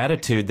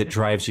gratitude that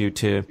drives you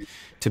to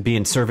be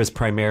in service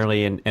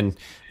primarily. And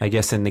I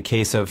guess in the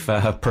case of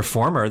a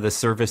performer, the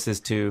service is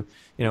to,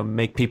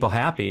 make people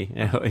happy,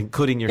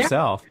 including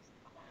yourself.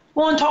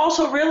 Well, and to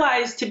also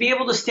realize, to be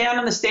able to stand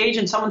on the stage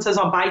and someone says,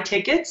 I'll buy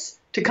tickets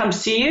to come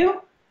see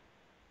you,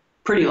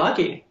 pretty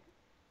lucky.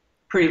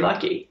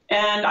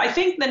 And I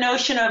think the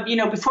notion of,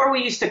 before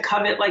we used to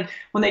covet, like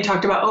when they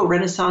talked about,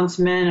 Renaissance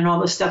men and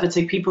all this stuff, it's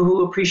like people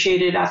who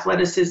appreciated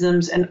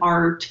athleticisms and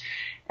art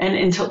and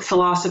into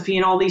philosophy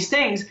and all these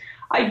things.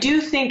 I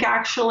do think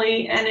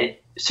actually, and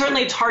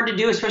it's hard to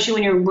do, especially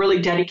when you're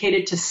really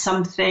dedicated to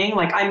something.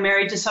 Like I'm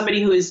married to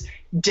somebody who is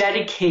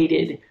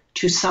dedicated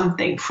to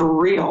something for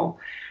real.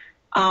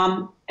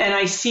 And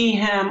I see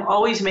him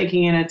always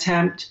making an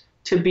attempt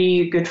to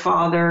be a good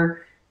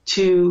father,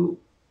 to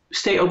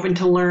stay open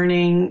to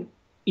learning,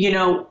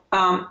 and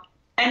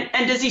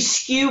And does he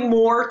skew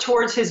more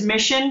towards his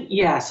mission?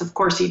 Yes, of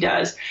course he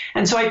does.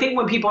 And so I think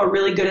when people are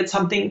really good at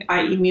something,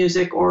 i.e.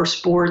 music or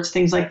sports,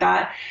 things like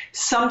that,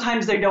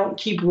 sometimes they don't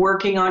keep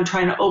working on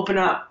trying to open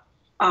up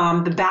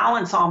the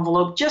balance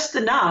envelope just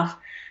enough.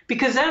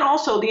 Because then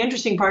also the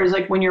interesting part is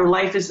like when your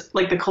life is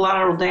like the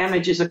collateral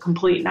damage is a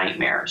complete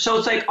nightmare. So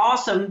it's like,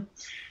 awesome,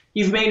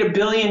 you've made $1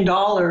 billion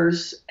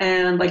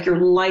and like your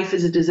life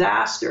is a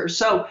disaster.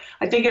 So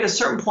I think at a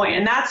certain point,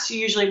 and that's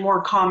usually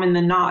more common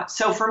than not.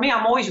 So for me,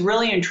 I'm always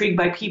really intrigued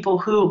by people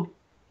who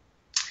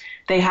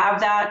they have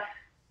that,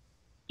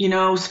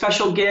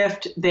 special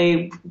gift.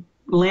 They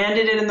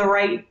landed it in the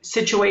right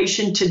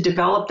situation to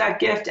develop that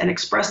gift and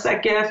express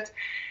that gift.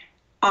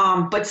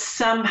 But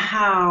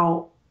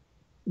somehow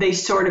they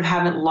sort of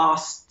haven't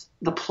lost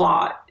the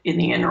plot in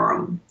the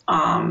interim.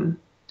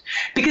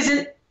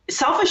 Because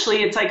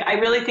selfishly, it's like, I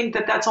really think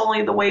that that's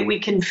only the way we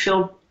can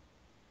feel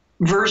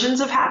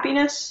versions of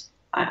happiness.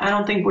 I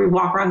don't think we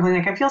walk around going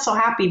like, I feel so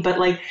happy, but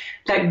like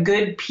that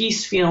good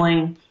peace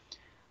feeling,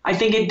 I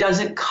think it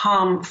doesn't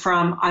come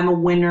from I'm a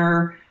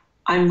winner,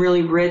 I'm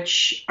really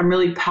rich, I'm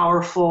really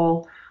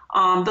powerful.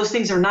 Those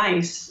things are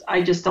nice.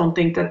 I just don't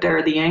think that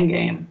they're the end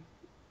game.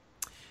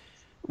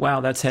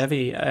 Wow, that's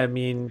heavy. I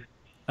mean,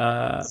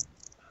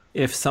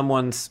 if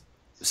someone's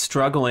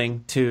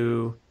struggling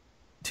to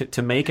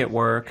make it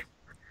work,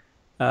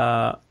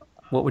 what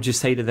would you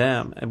say to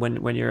them? And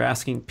when you're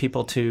asking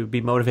people to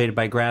be motivated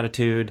by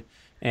gratitude,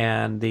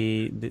 and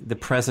the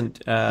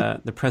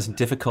present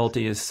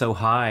difficulty is so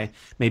high,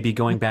 maybe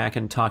going back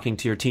and talking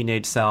to your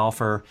teenage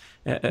self, or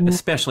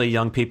especially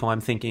young people,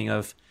 I'm thinking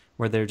of,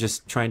 where they're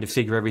just trying to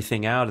figure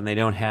everything out and they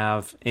don't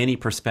have any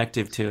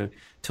perspective to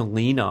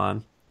lean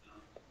on.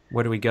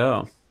 Where do we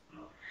go?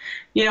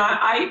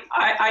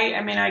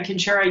 I mean, I can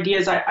share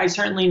ideas. I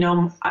certainly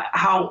know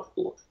how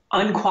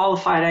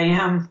unqualified I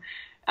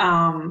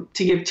am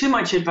to give too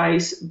much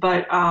advice,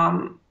 but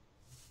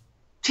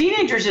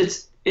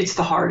teenagers, it's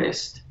the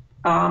hardest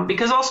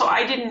because also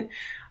I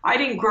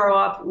didn't grow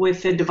up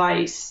with a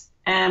device,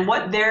 and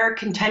what they're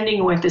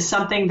contending with is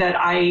something that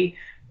I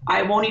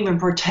won't even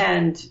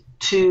pretend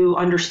to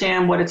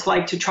understand what it's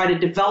like to try to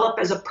develop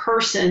as a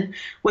person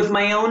with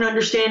my own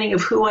understanding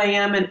of who I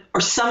am,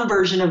 or some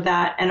version of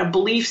that, and a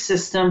belief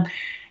system,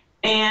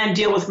 and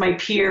deal with my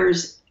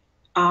peers,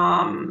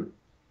 and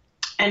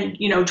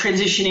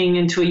transitioning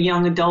into a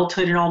young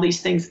adulthood and all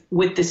these things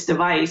with this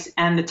device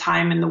and the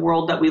time and the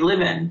world that we live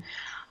in.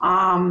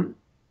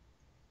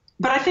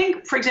 But I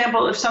think, for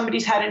example, if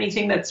somebody's had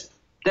anything that's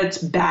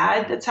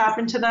bad that's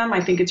happened to them,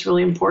 I think it's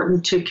really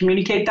important to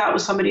communicate that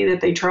with somebody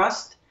that they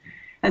trust,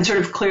 and sort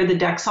of clear the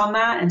decks on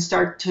that and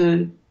start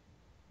to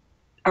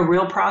a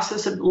real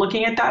process of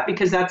looking at that,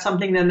 because that's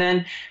something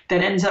that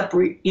ends up,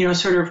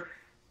 sort of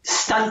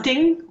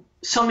stunting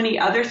so many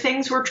other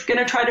things we're going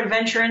to try to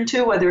venture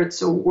into, whether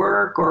it's a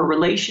work or a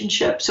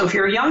relationship. So if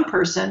you're a young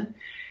person,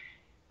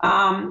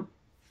 I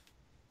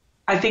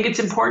think it's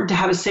important to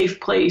have a safe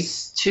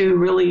place to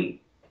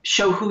really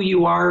show who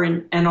you are,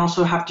 and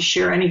also have to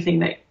share anything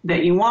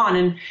that you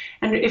want.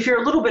 And if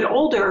you're a little bit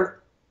older,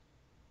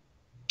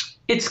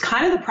 it's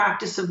kind of the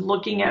practice of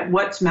looking at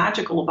what's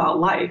magical about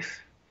life.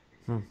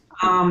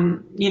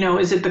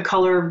 Is it the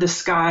color of the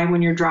sky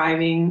when you're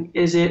driving?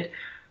 Is it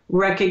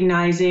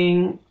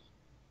recognizing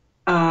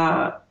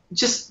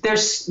just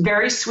there's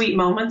very sweet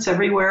moments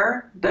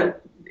everywhere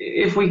that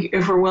if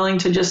we're willing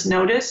to just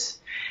notice.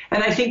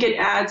 And I think it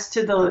adds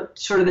to the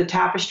sort of the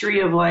tapestry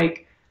of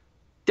like,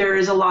 there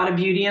is a lot of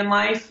beauty in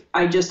life.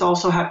 I just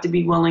also have to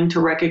be willing to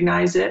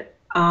recognize it.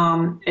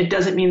 It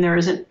doesn't mean there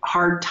isn't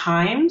hard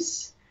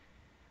times.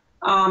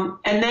 And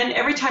then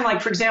every time,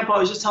 like, for example, I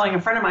was just telling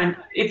a friend of mine,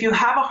 if you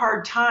have a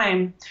hard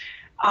time,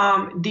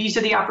 these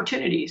are the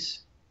opportunities,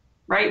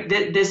 right?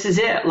 This is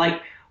it.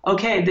 Like,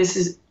 okay, this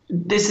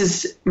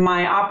is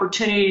my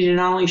opportunity to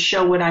not only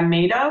show what I'm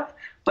made of,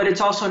 but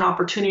it's also an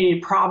opportunity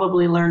to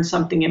probably learn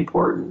something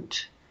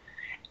important.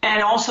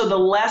 And also, the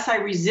less I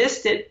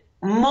resist it,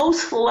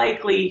 most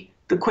likely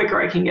the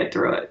quicker I can get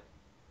through it.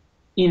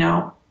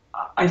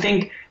 I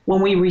think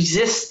when we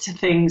resist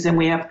things and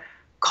we have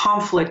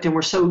conflict and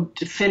we're so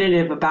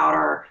definitive about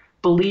our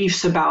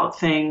beliefs about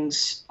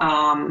things,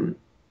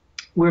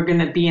 we're going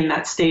to be in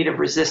that state of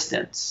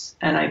resistance.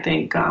 And I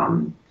think,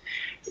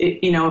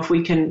 if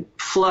we can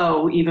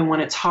flow even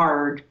when it's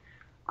hard,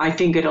 I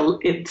think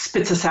it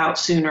spits us out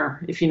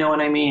sooner, if you know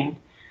what I mean.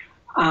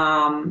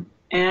 And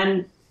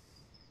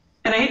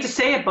I hate to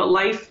say it, but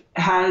life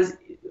has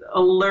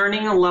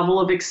learning a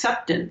level of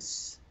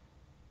acceptance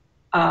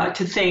to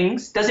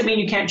things. Doesn't mean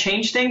you can't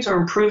change things or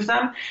improve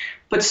them,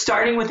 but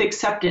starting with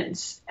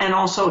acceptance and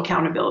also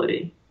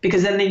accountability,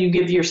 because then you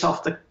give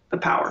yourself the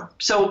power.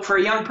 So for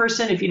a young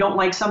person, if you don't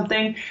like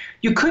something,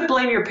 you could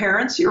blame your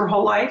parents your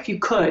whole life. You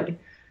could,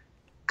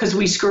 because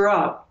we screw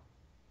up.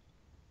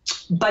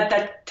 But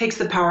that takes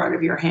the power out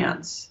of your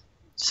hands.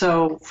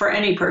 So for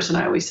any person,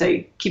 I always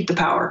say, keep the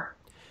power.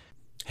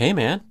 Hey,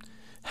 man,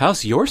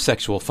 how's your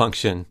sexual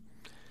function?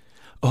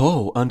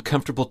 Oh,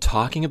 uncomfortable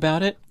talking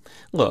about it?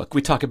 Look,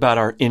 we talk about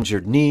our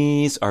injured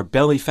knees, our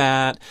belly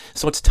fat,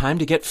 so it's time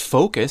to get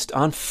focused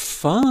on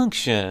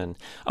function.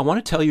 I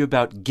want to tell you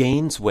about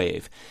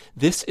GainsWave.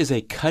 This is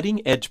a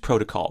cutting-edge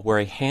protocol where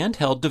a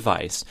handheld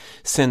device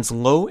sends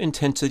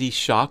low-intensity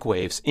shock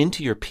waves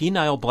into your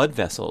penile blood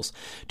vessels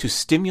to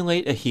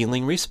stimulate a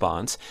healing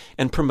response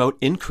and promote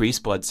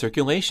increased blood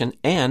circulation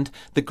and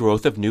the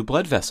growth of new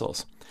blood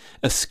vessels.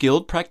 A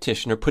skilled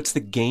practitioner puts the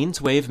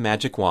GainsWave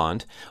magic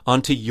wand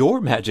onto your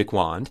magic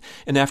wand,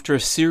 and after a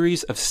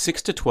series of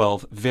 6 to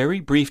 12 very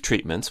brief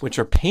treatments, which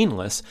are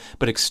painless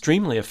but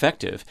extremely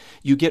effective,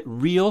 you get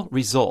real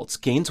results.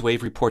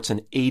 GainsWave reports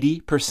an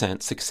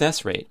 80%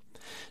 success rate.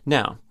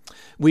 Now,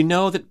 we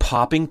know that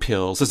popping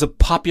pills is a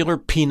popular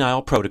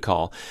penile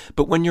protocol,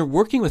 but when you're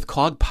working with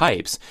clogged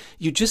pipes,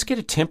 you just get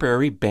a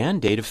temporary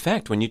Band-Aid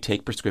effect when you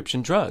take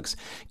prescription drugs.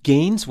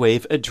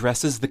 GainsWave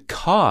addresses the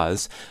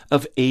cause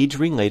of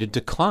age-related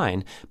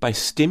decline by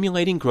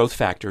stimulating growth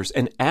factors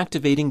and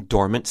activating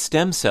dormant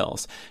stem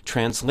cells.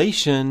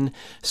 Translation: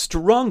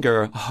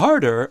 stronger,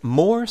 harder,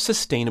 more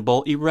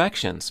sustainable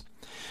erections.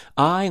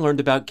 I learned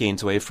about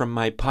GainsWave from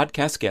my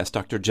podcast guest,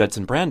 Dr.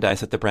 Judson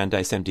Brandeis at the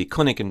Brandeis MD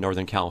Clinic in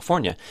Northern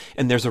California,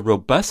 and there's a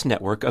robust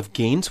network of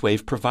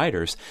GainsWave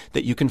providers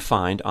that you can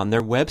find on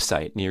their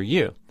website near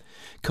you.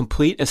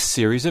 Complete a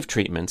series of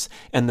treatments,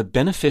 and the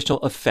beneficial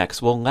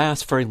effects will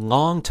last for a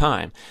long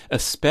time,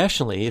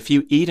 especially if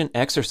you eat and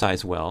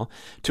exercise well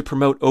to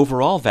promote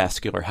overall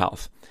vascular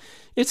health.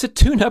 It's a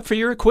tune-up for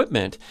your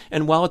equipment,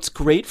 and while it's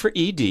great for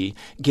ED,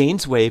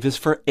 GainsWave is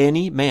for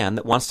any man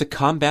that wants to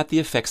combat the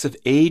effects of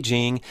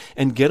aging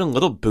and get a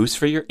little boost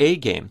for your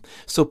A-game.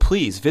 So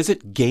please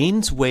visit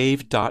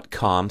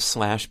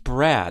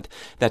gainswave.com/Brad.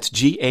 That's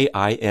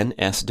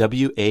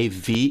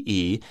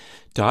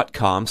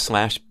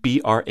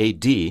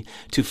GAINSWAVE.com/BRAD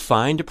to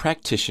find a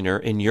practitioner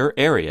in your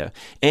area,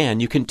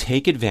 and you can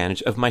take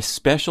advantage of my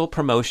special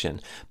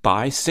promotion.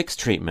 Buy 6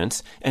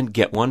 treatments and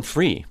get one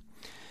free.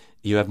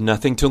 You have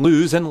nothing to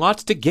lose and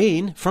lots to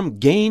gain from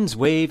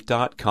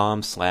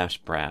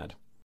gainswave.com/Brad.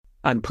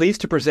 I'm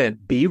pleased to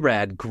present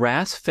BRAD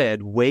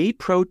grass-fed whey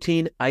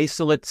protein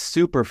isolate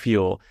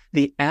superfuel,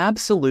 the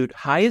absolute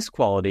highest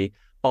quality,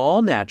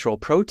 all-natural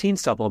protein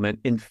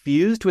supplement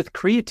infused with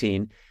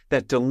creatine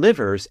that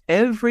delivers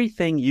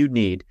everything you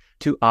need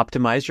to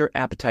optimize your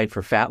appetite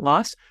for fat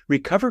loss,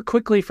 recover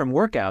quickly from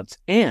workouts,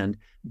 and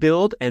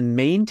build and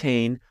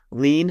maintain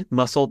lean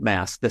muscle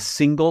mass, the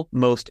single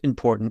most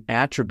important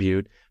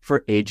attribute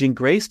for aging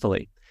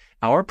gracefully.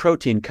 Our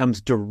protein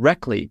comes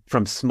directly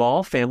from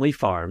small family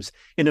farms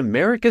in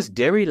America's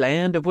dairy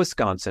land of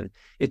Wisconsin.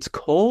 It's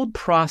cold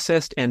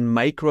processed and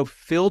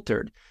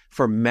microfiltered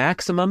for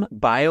maximum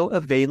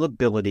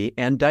bioavailability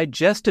and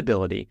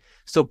digestibility.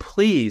 So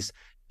please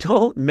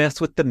don't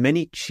mess with the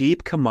many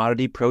cheap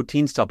commodity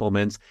protein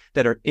supplements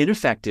that are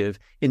ineffective,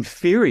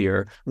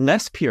 inferior,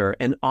 less pure,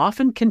 and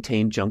often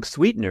contain junk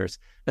sweeteners,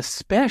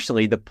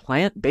 especially the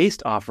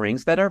plant-based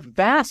offerings that are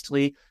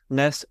vastly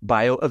less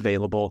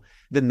bioavailable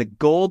than the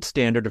gold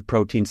standard of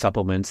protein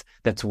supplements,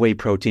 that's whey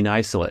protein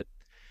isolate.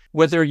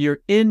 Whether you're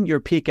in your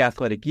peak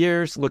athletic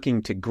years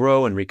looking to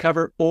grow and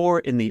recover,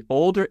 or in the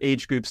older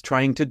age groups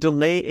trying to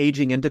delay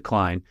aging and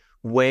decline,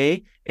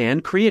 whey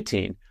and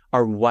creatine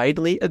are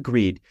widely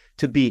agreed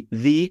to be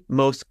the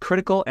most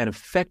critical and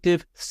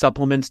effective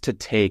supplements to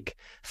take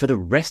for the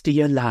rest of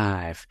your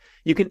life.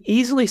 You can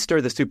easily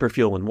stir the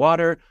superfuel in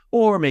water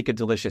or make a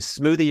delicious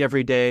smoothie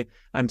every day.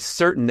 I'm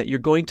certain that you're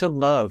going to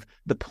love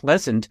the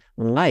pleasant,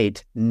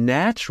 light,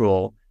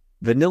 natural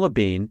vanilla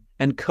bean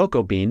and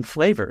cocoa bean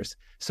flavors.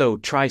 So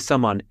try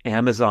some on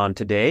Amazon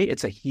today.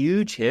 It's a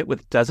huge hit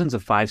with dozens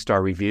of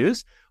 5-star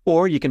reviews.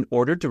 Or you can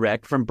order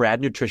direct from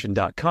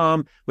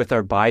bradnutrition.com with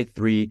our buy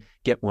 3,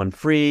 get 1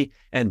 free,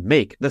 and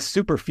make the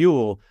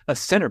superfuel a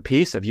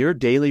centerpiece of your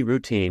daily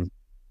routine.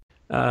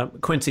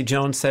 Quincy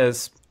Jones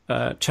says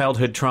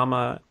childhood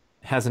trauma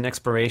has an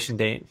expiration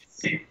date.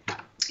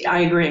 I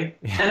agree.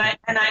 And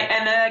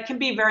it can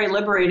be very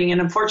liberating.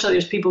 And unfortunately,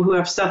 there's people who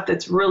have stuff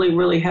that's really,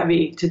 really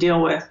heavy to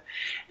deal with.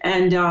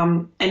 And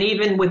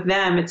even with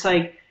them, it's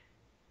like,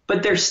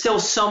 but there's still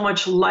so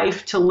much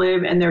life to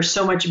live and there's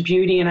so much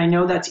beauty. And I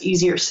know that's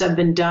easier said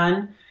than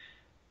done,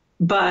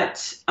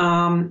 but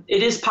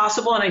it is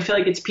possible. And I feel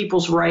like it's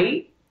people's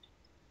right.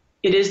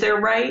 It is their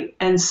right.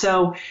 And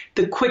so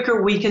the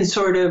quicker we can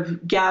sort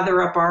of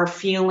gather up our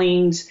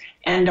feelings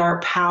and our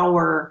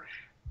power,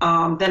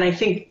 then I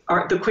think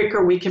the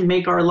quicker we can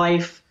make our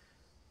life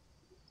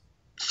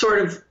sort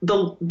of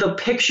the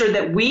picture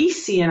that we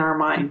see in our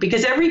mind,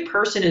 because every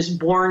person is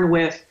born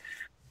with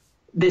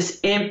this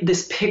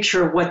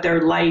picture of what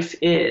their life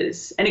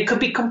is. And it could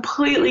be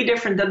completely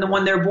different than the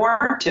one they're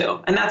born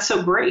to. And that's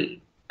so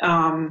great.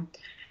 But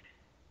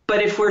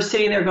if we're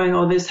sitting there going,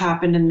 oh, this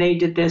happened and they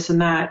did this and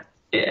that,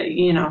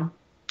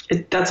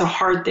 that's a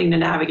hard thing to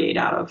navigate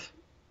out of.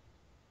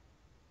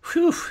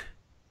 Whew.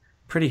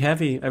 Pretty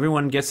heavy.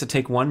 Everyone gets to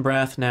take one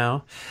breath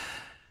now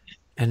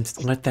and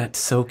let that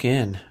soak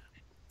in.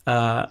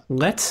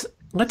 Let's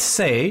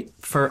say,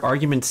 for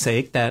argument's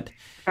sake, that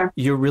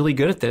you're really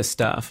good at this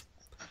stuff.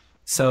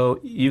 So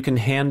you can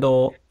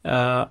handle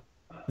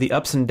the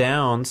ups and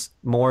downs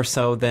more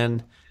so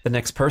than the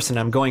next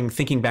person.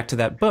 Thinking back to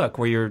that book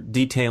where you're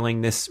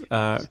detailing this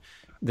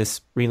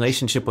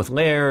relationship with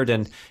Laird,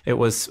 and it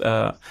was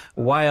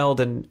wild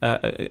and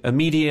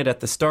immediate at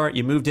the start.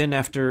 You moved in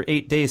after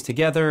 8 days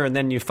together, and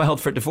then you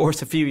filed for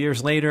divorce a few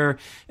years later,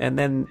 and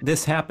then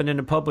this happened in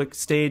a public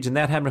stage, and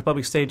that happened in a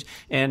public stage,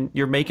 and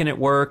you're making it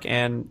work,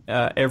 and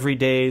every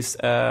day's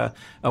a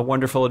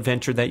wonderful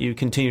adventure that you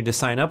continue to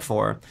sign up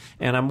for.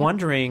 And I'm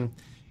wondering,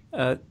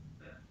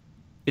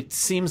 it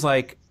seems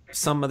like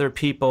some other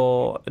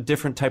people, a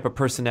different type of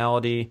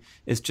personality,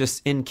 is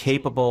just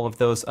incapable of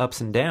those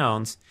ups and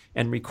downs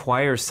and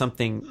requires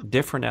something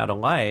different out of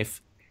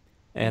life,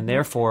 and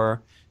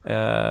therefore,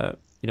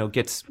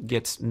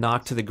 gets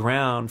knocked to the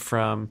ground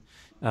from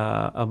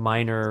a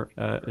minor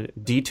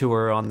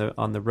detour on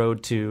the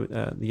road to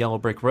the yellow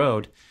brick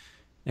road.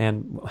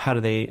 And how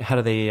do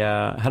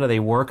they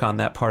work on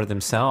that part of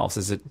themselves?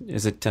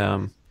 Is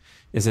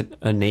it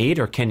innate,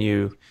 or can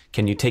you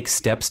take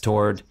steps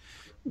toward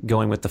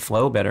going with the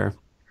flow better?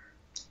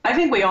 I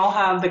think we all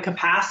have the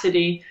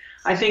capacity.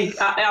 I think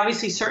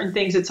obviously certain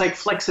things, it's like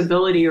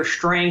flexibility or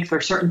strength,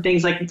 or certain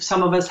things, like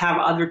some of us have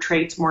other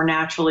traits more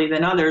naturally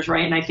than others,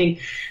 right? And I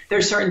think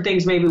there's certain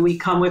things maybe we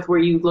come with where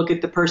you look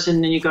at the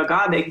person and you go,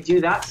 God, they can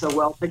do that so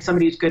well, like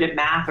somebody who's good at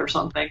math or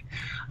something.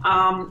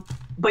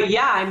 But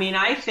yeah, I mean,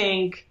 I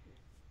think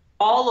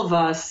all of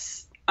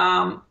us,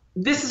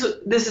 this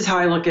is how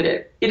I look at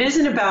it. It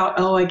isn't about,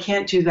 oh, I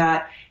can't do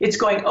that. It's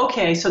going,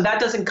 okay, so that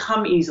doesn't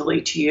come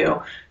easily to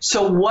you.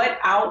 So what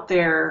out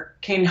there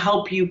can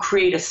help you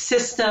create a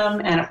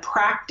system and a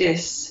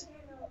practice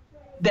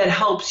that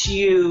helps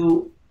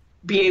you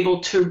be able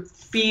to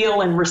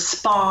feel and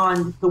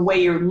respond the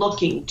way you're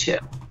looking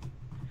to?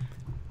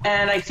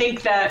 And I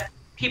think that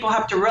people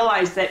have to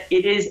realize that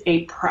it is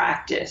a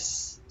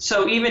practice.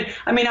 So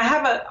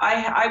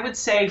I would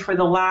say for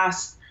the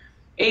last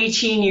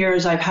 18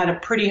 years, I've had a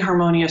pretty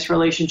harmonious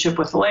relationship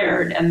with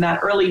Laird, and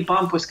that early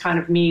bump was kind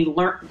of me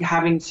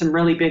having some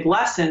really big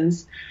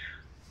lessons.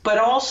 But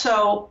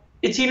also,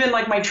 it's even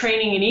like my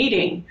training and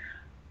eating.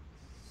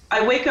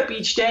 I wake up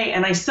each day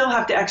and I still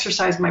have to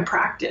exercise my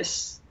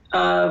practice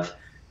of,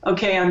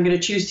 okay, I'm going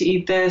to choose to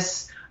eat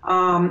this.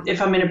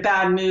 If I'm in a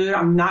bad mood,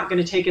 I'm not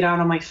going to take it out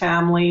on my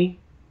family,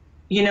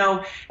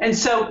 And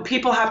so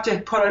people have to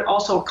put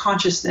also a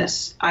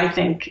consciousness, I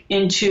think,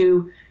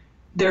 into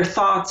their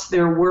thoughts,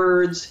 their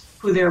words,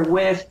 who they're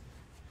with,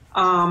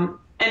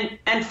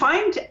 and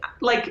find,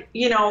 like,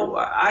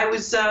 I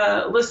was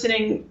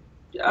listening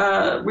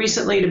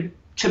recently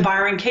to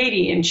Byron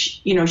Katie, and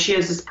she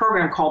has this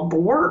program called The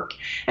Work,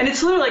 and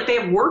it's literally like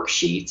they have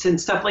worksheets and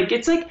stuff. Like,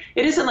 it's like,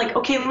 it isn't like,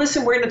 okay,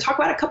 listen, we're going to talk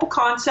about a couple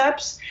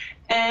concepts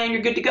and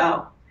you're good to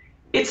go.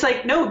 It's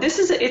like, no,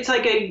 it's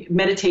like a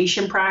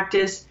meditation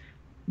practice.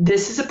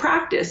 This is a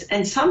practice.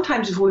 And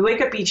sometimes if we wake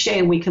up each day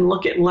and we can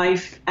look at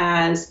life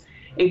as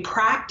a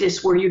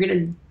practice where you're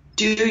going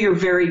to do your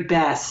very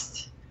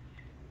best,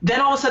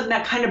 then all of a sudden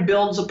that kind of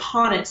builds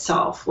upon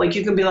itself. Like,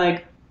 you can be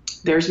like,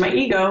 there's my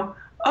ego.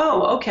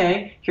 Oh,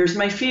 okay. Here's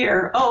my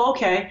fear. Oh,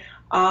 okay.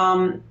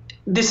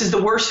 This is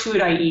the worst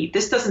food I eat.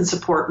 This doesn't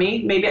support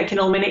me. Maybe I can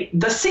eliminate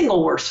the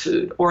single worst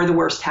food or the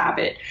worst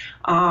habit.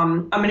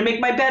 I'm going to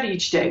make my bed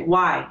each day.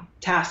 Why?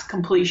 Task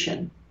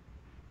completion,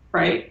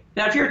 right?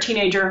 Now, if you're a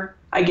teenager,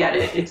 I get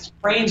it. It's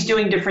brains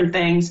doing different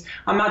things.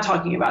 I'm not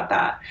talking about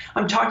that.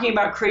 I'm talking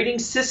about creating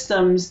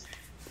systems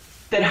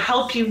that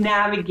help you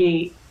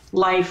navigate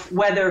life,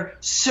 whether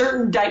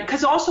certain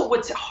because also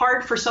what's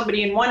hard for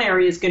somebody in one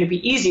area is going to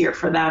be easier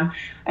for them.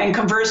 And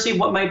conversely,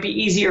 what might be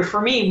easier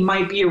for me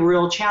might be a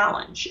real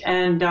challenge.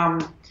 And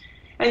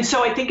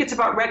so I think it's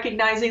about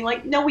recognizing,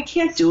 like, no, we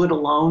can't do it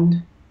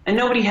alone. And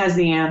nobody has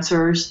the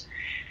answers.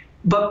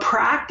 But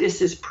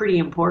practice is pretty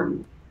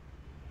important.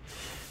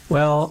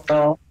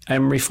 Well,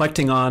 I'm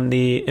reflecting on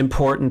the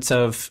importance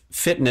of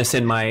fitness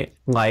in my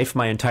life,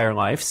 my entire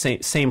life.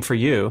 Same for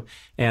you.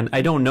 And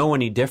I don't know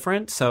any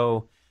different,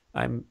 so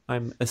I'm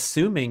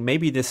assuming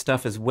maybe this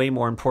stuff is way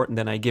more important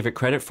than I give it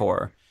credit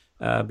for,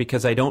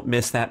 because I don't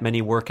miss that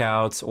many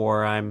workouts,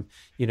 or I'm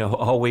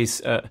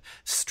always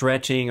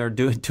stretching or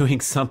doing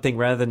something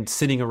rather than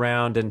sitting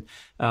around. And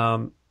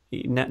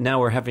now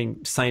we're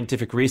having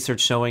scientific research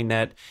showing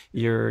that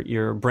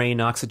your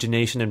brain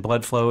oxygenation and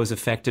blood flow is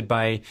affected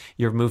by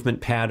your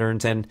movement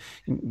patterns, and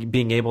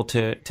being able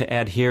to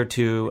adhere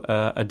to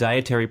a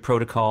dietary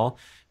protocol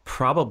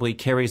probably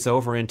carries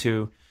over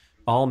into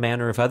all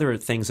manner of other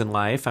things in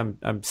life.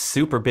 I'm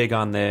super big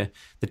on the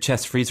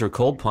chest freezer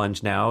cold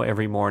plunge now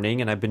every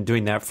morning, and I've been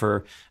doing that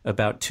for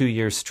about 2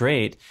 years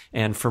straight.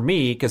 And for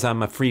me, because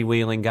I'm a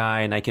freewheeling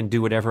guy and I can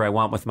do whatever I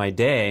want with my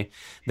day,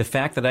 the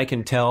fact that I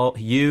can tell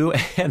you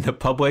and the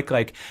public,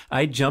 like,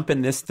 I jump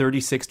in this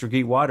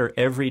 36-degree water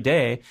every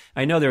day.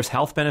 I know there's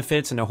health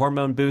benefits and a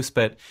hormone boost,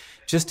 but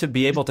just to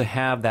be able to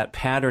have that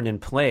pattern in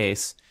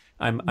place,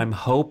 I'm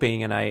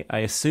hoping, and I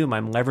assume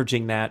I'm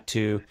leveraging that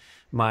to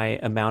my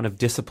amount of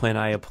discipline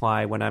I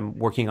apply when I'm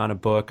working on a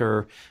book,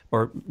 or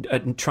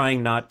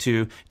trying not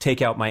to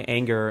take out my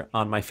anger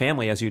on my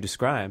family, as you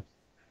describe.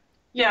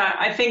 Yeah,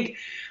 I think,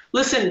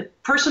 listen,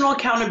 personal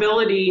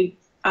accountability.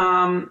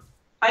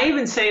 I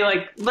even say,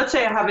 like, let's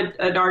say I have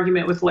an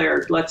argument with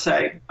Laird, let's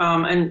say,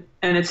 and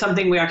it's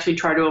something we actually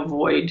try to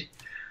avoid,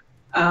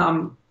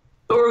 or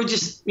we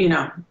just,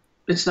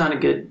 it's not a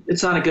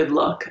good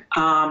look.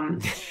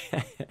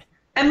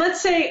 And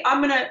let's say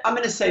I'm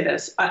gonna say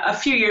this. A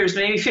few years,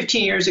 maybe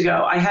 15 years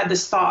ago, I had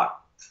this thought.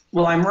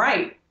 Well, I'm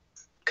right,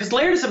 because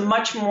Laird is a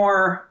much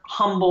more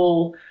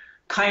humble,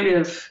 kind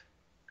of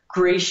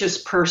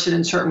gracious person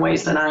in certain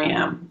ways than I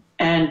am,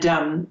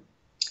 and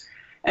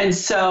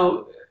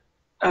so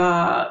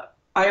I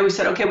always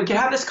said, okay, we can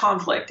have this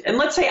conflict, and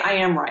let's say I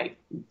am right,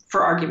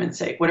 for argument's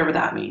sake, whatever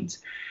that means.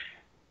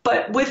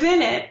 But within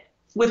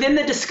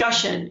the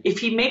discussion, if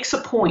he makes a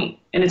point,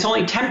 and it's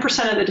only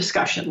 10% of the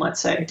discussion, let's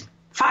say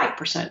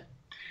 5%,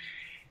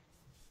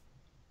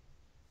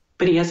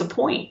 but he has a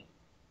point.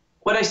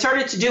 What I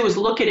started to do was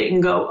look at it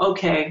and go,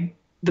 okay,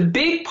 the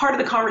big part of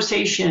the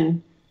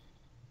conversation,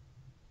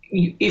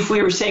 if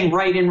we were saying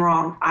right and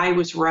wrong, I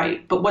was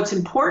right. But what's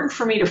important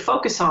for me to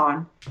focus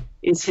on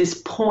is his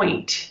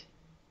point.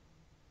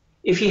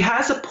 If he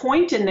has a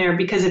point in there,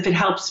 because if it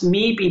helps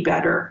me be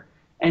better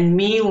and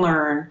me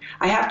learn,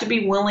 I have to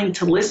be willing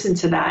to listen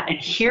to that and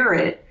hear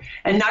it,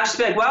 and not just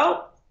be like,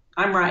 well,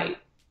 I'm right.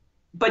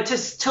 But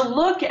to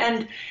look,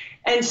 and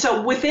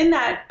so within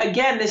that,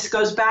 again, this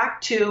goes back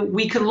to,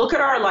 we could look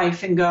at our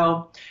life and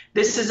go,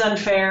 this is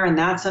unfair and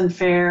that's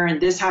unfair, and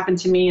this happened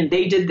to me and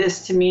they did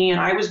this to me, and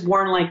I was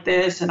born like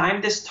this, and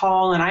I'm this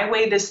tall and I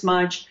weigh this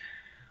much.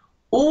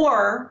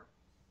 Or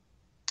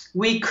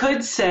we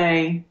could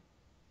say,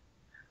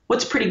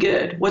 what's pretty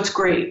good? What's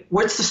great?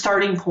 What's the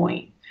starting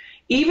point?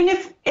 Even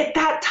if at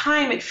that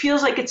time it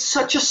feels like it's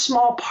such a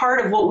small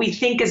part of what we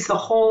think is the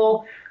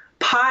whole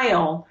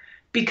pile,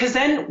 because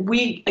then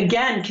we,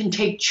 again, can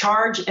take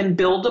charge and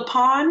build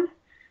upon,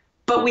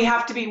 but we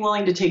have to be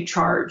willing to take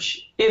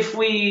charge. If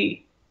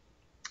we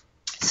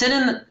sit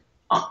on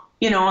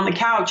the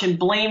couch and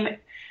blame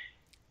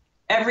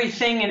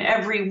everything and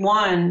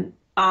everyone,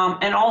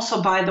 and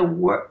also, by the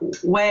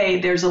way,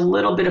 there's a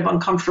little bit of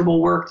uncomfortable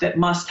work that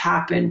must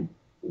happen.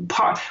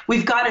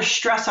 We've got to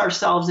stress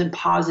ourselves in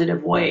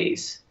positive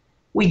ways.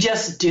 We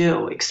just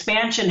do.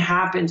 Expansion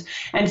happens.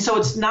 And so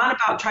it's not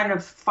about trying to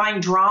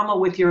find drama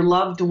with your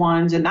loved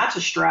ones, and that's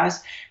a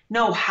stress.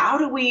 No, how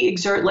do we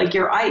exert, like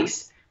your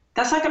ice?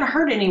 That's not going to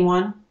hurt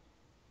anyone.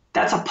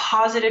 That's a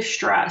positive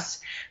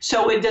stress.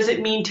 So does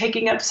it mean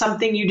taking up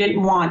something you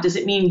didn't want? Does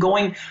it mean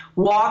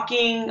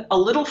walking a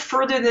little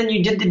further than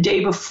you did the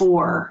day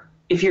before,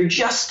 if you're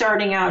just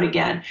starting out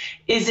again?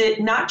 Is it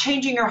not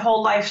changing your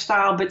whole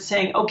lifestyle, but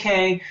saying,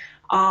 okay,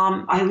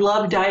 I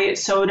love diet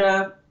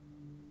soda,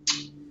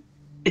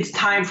 it's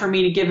time for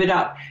me to give it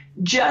up?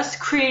 Just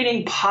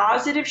creating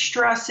positive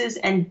stresses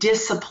and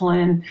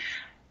discipline.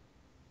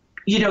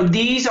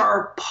 These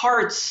are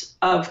parts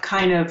of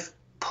kind of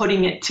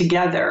putting it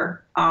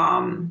together.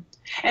 And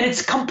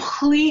it's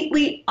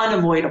completely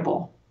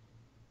unavoidable.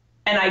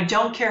 And I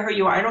don't care who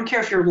you are. I don't care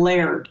if you're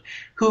Laird,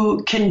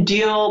 who can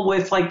deal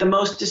with like the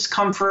most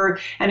discomfort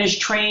and is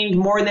trained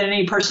more than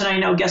any person I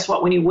know. Guess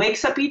what? When he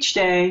wakes up each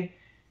day,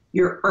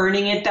 you're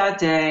earning it that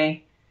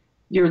day.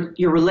 Your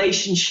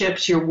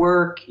relationships, your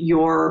work, it's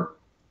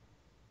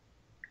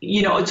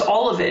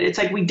all of it. It's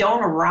like we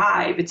don't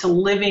arrive. It's a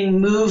living,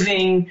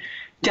 moving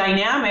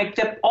dynamic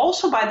that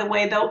also, by the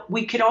way, though,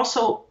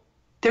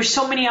 there's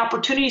so many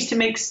opportunities to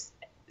make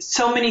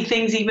so many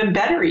things even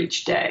better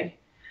each day.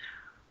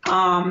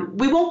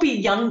 We won't be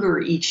younger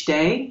each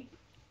day,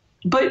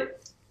 but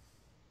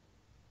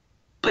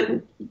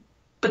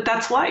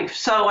that's life.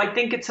 So I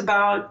think it's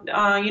about,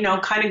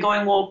 kind of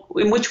going, well,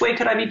 in which way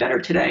could I be better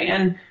today?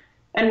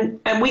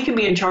 And we can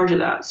be in charge of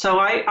that. So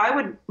I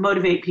would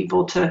motivate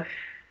people to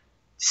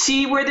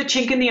see where the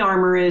chink in the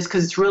armor is,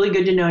 because it's really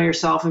good to know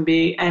yourself and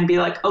be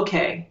like,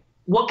 okay,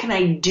 what can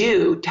I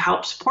do to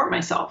help support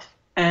myself?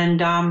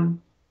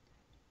 And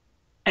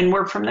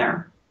work from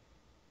there.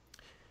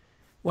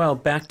 Well,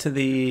 back to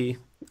the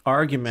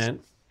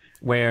argument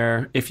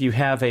where if you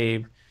have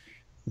a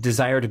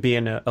desire to be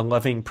in a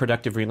loving,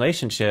 productive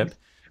relationship,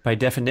 by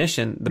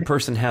definition, the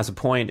person has a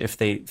point if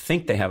they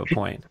think they have a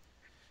point.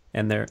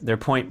 And their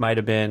point might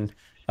have been,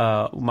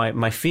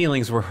 my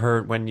feelings were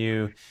hurt when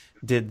you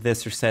did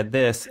this or said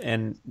this,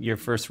 and your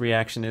first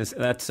reaction is,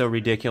 that's so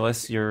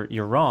ridiculous,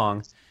 you're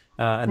wrong,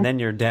 and then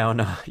you're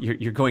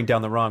going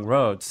down the wrong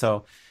road.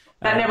 So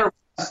that never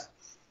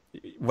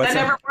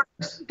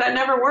works. That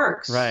never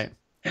works. Right.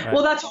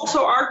 Well, that's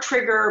also our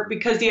trigger,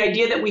 because the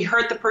idea that we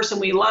hurt the person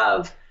we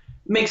love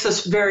makes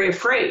us very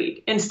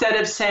afraid. Instead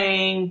of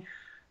saying,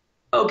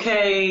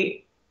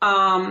 okay,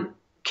 can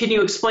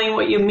you explain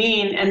what you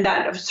mean? And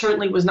that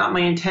certainly was not my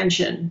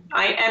intention.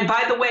 And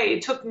by the way,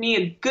 it took me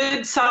a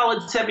good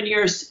solid 7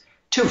 years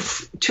to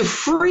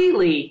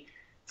freely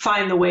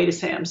find the way to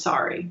say I'm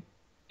sorry.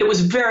 It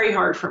was very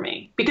hard for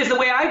me, because the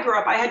way I grew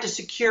up, I had to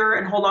secure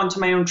and hold on to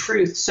my own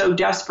truth so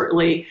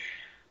desperately,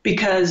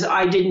 because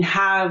I didn't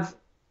have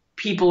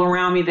people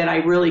around me that I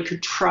really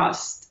could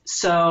trust.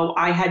 So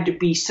I had to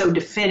be so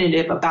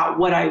definitive about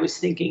what I was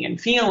thinking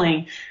and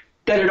feeling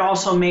that it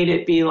also made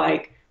it be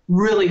like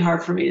really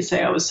hard for me to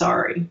say I was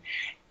sorry.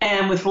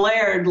 And with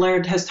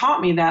Laird has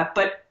taught me that.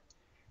 But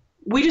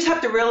we just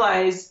have to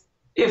realize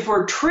if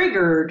we're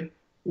triggered,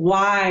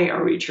 why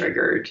are we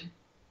triggered?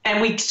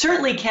 And we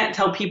certainly can't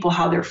tell people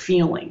how they're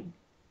feeling.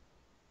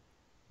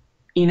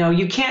 You know,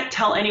 you can't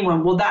tell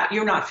anyone, well, that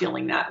you're not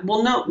feeling that.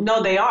 Well,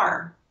 no, they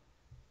are.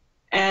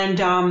 And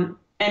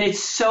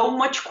it's so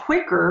much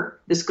quicker.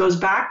 This goes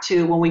back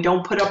to when we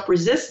don't put up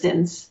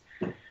resistance,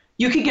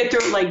 you can get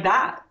through it like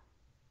that.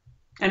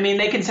 I mean,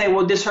 they can say,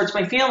 well, this hurts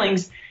my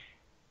feelings.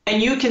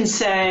 And you can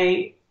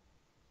say,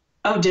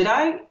 oh, did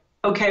I?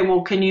 Okay,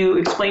 well, can you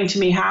explain to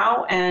me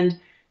how? And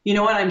you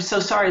know what? I'm so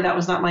sorry. That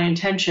was not my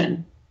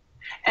intention.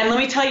 And let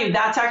me tell you,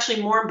 that's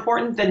actually more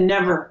important than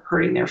never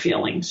hurting their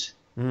feelings.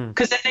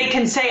 Because then they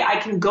can say, I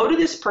can go to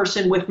this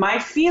person with my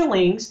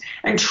feelings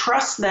and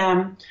trust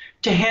them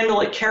to handle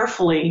it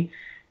carefully.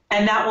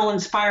 And that will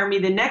inspire me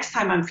the next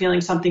time I'm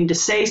feeling something to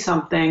say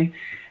something.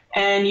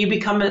 And you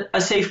become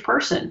a safe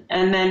person.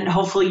 And then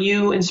hopefully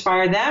you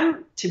inspire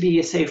them to be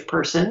a safe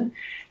person.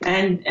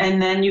 And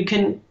then you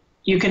can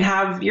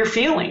have your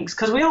feelings,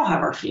 because we all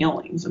have our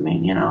feelings. I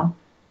mean, you know,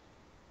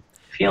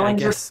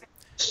 feelings are.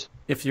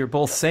 If you're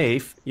both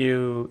safe,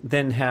 you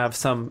then have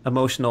some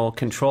emotional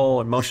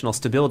control, emotional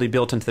stability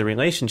built into the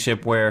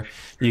relationship where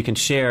you can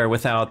share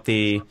without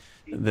the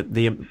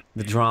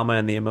drama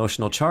and the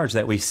emotional charge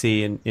that we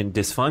see in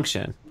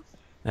dysfunction.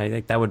 I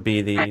think that would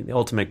be the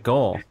ultimate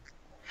goal.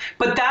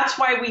 But that's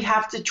why we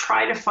have to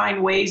try to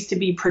find ways to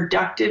be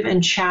productive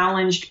and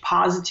challenged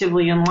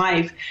positively in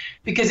life,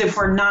 because if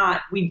we're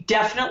not, we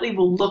definitely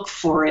will look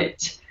for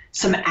it,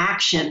 some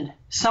action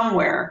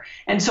somewhere.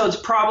 And so it's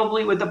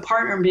probably with a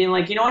partner being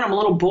like, you know what, I'm a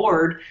little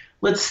bored.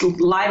 Let's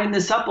liven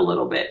this up a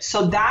little bit.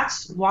 So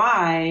that's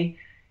why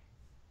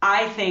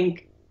I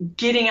think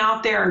getting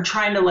out there and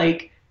trying to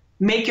like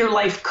make your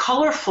life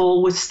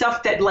colorful with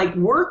stuff that like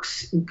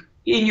works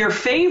in your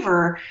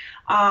favor,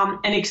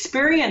 and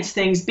experience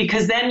things,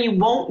 because then you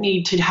won't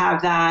need to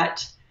have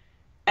that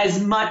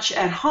as much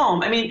at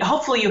home. I mean,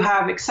 hopefully you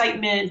have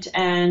excitement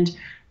and,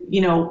 you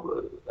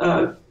know,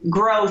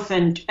 growth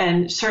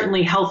and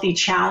certainly healthy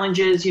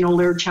challenges. You know,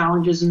 Laird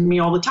challenges me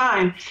all the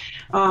time,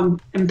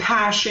 and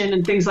passion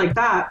and things like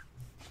that.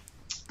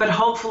 But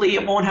hopefully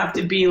it won't have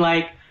to be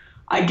like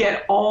I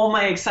get all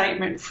my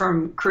excitement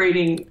from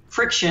creating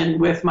friction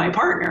with my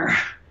partner.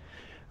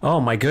 Oh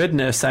my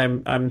goodness!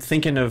 I'm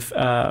thinking of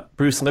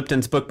Bruce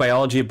Lipton's book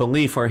Biology of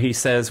Belief, where he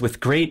says, with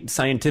great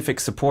scientific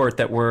support,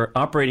 that we're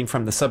operating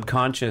from the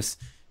subconscious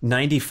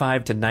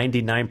 95 to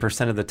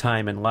 99% of the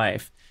time in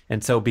life.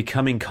 And so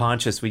becoming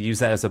conscious, we use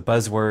that as a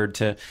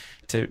buzzword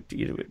to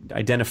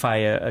identify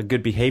a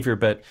good behavior,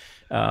 but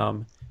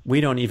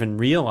we don't even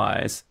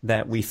realize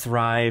that we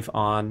thrive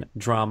on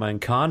drama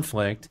and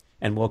conflict,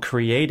 and we'll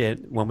create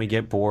it when we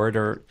get bored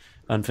or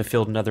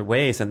unfulfilled in other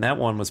ways. And that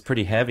one was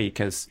pretty heavy,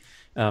 because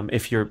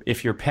if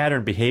your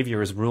pattern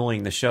behavior is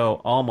ruling the show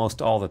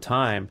almost all the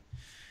time,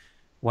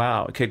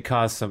 wow, it could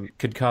cause some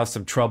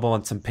trouble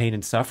and some pain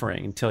and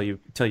suffering until you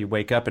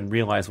wake up and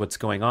realize what's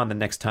going on the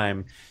next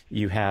time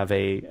you have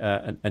a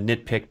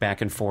nitpick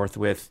back and forth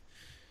with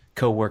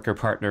coworker,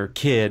 partner,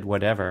 kid,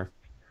 whatever.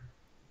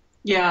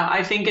 Yeah,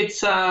 I think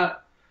it's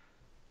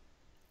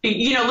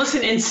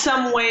listen, in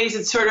some ways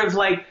it's sort of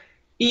like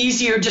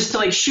easier just to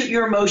like shoot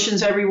your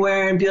emotions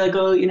everywhere and be like,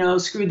 oh, you know,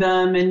 screw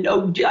them, and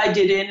oh, I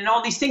didn't, and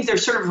all these things.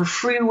 There's sort of a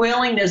free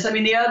willingness. I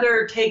mean, the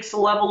other takes a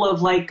level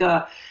of like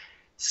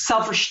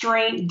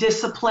self-restraint,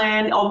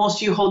 discipline.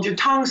 Almost you hold your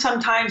tongue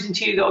sometimes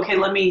until you go, okay,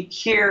 let me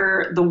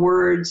hear the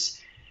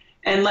words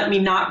and let me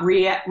not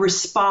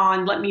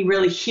respond. Let me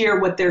really hear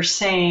what they're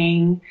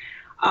saying.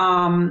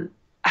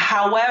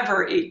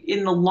 However,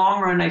 in the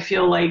long run, I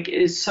feel like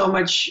is so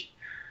much.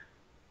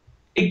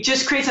 It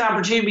just creates an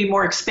opportunity to be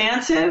more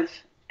expansive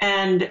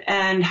and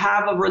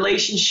have a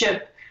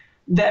relationship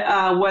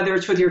that whether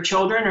it's with your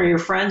children or your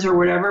friends or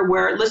whatever,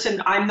 where,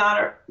 listen, I'm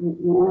not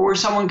where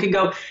someone could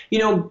go, you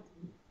know,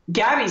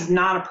 Gabby's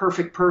not a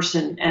perfect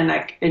person, and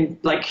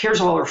like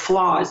here's all her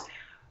flaws,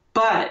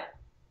 but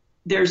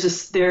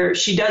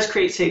she does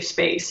create safe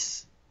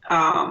space.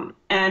 And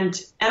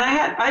I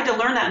had to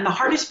learn that, and the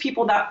hardest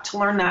people to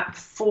learn that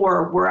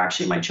for were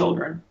actually my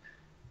children,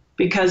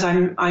 because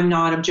I'm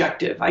not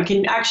objective. I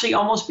can actually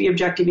almost be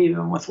objective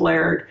even with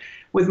Laird.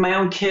 With my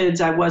own kids,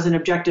 I wasn't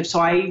objective.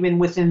 So even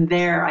within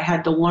there, I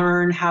had to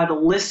learn how to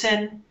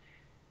listen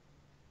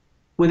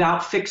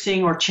without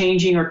fixing or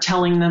changing or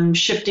telling them,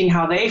 shifting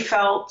how they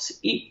felt,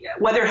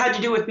 whether it had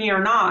to do with me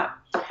or not.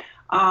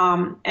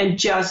 And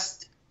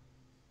just,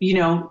 you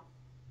know,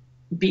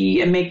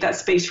 be and make that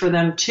space for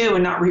them too,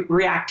 and not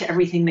react to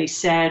everything they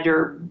said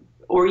or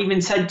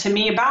even said to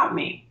me about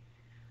me.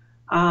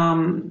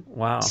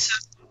 Wow. So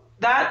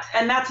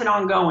that's an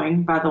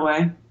ongoing, by the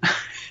way.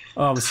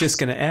 Oh, I was just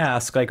going to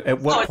ask, like,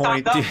 at what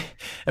point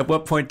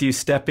do you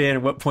step in?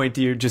 At what point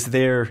do you just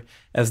there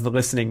as the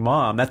listening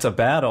mom? That's a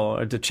battle,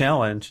 a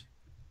challenge.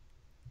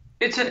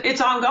 It's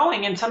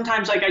ongoing, and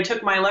sometimes, like, I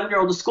took my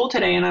 11-year-old to school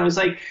today, and I was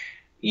like,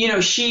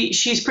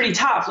 she's pretty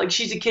tough. Like,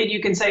 she's a kid.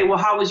 You can say, well,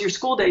 how was your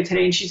school day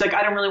today? And she's like,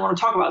 I don't really want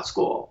to talk about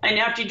school. And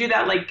after you do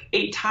that like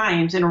 8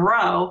 times in a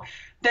row,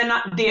 then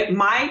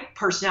my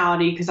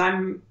personality, because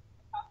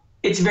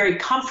it's very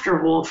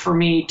comfortable for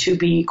me to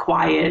be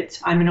quiet.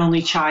 I'm an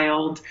only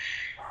child.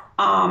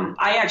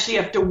 I actually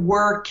have to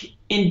work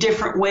in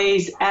different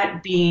ways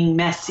at being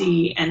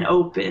messy and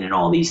open and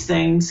all these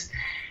things.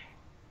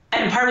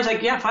 And part of me's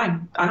like, yeah,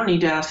 fine. I don't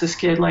need to ask this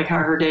kid like how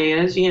her day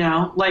is,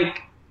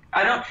 like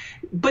I don't,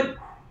 but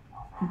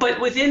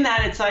within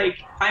that, it's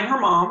like, I'm her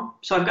mom.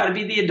 So I've got to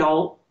be the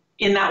adult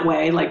in that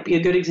way, like be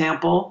a good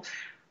example.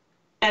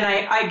 And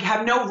I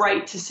have no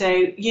right to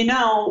say,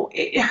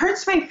 it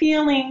hurts my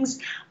feelings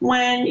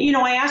when,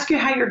 I ask you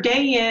how your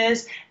day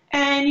is,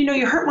 and,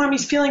 you hurt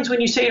mommy's feelings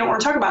when you say you don't want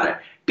to talk about it,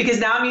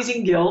 because now I'm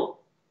using guilt,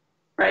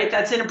 right?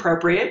 That's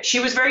inappropriate. She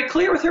was very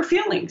clear with her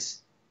feelings.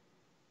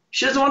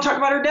 She doesn't want to talk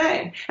about her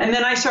day. And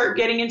then I start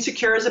getting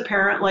insecure as a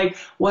parent, like,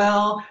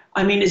 well,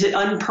 is it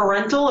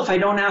unparental if I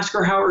don't ask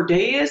her how her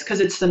day is because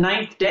it's the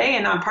 9th day?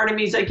 And part of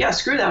me is like, yeah,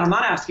 screw that. I'm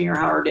not asking her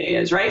how her day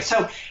is, right?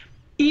 So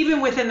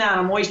even within that,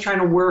 I'm always trying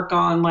to work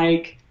on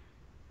like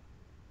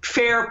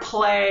fair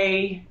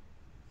play,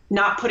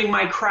 not putting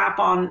my crap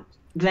on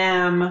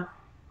them.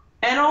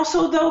 And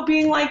also though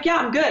being like, yeah,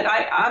 I'm good.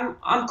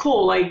 I'm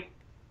cool. Like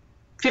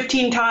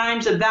 15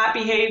 times of that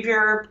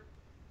behavior,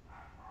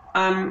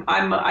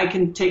 I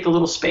can take a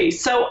little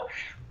space. So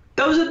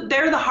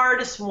they're the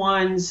hardest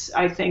ones,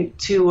 I think,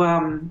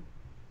 to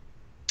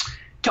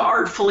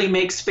artfully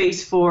make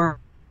space for,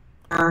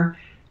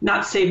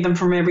 not save them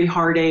from every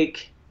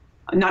heartache,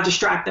 not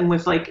distract them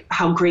with like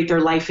how great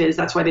their life is.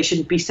 That's why they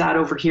shouldn't be sad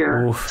over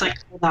here. Oof. It's like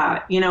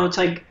that, it's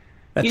like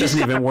that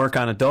doesn't even work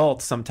on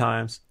adults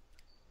sometimes.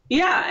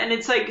 Yeah. And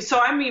it's like,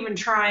 so I'm even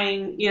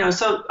trying,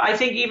 so I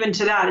think even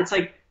to that, it's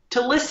like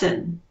to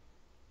listen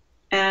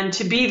and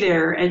to be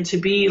there and to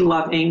be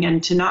loving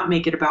and to not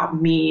make it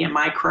about me and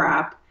my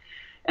crap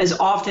as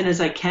often as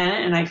I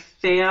can. And I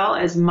fail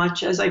as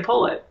much as I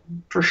pull it,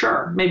 for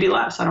sure. Maybe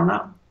less. I don't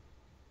know.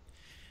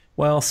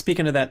 Well,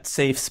 speaking of that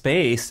safe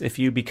space, if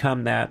you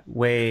become that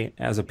way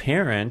as a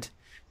parent,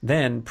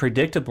 then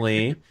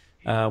predictably,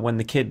 when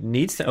the kid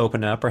needs to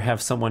open up or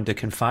have someone to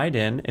confide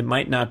in, it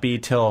might not be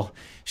till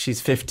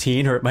she's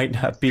 15, or it might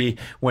not be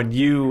when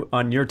you,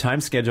 on your time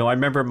schedule. I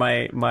remember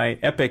my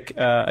epic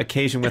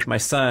occasion with my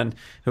son,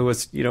 who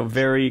was,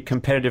 very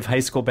competitive high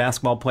school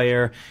basketball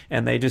player,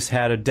 and they just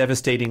had a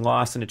devastating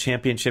loss in a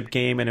championship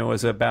game, and it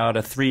was about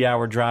a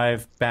 3-hour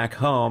drive back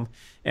home.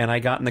 And I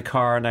got in the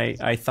car and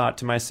I thought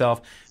to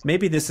myself,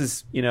 maybe this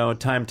is,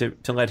 time to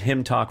let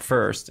him talk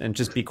first and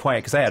just be quiet.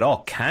 Because I had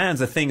all kinds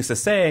of things to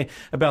say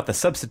about the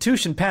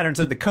substitution patterns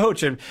of the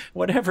coach and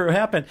whatever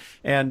happened.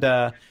 And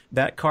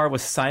that car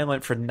was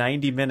silent for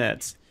 90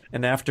 minutes.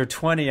 And after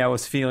 20, I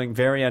was feeling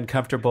very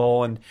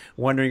uncomfortable and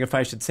wondering if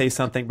I should say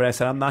something. But I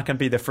said, I'm not going to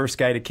be the first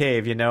guy to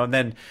cave, And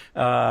then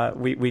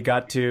we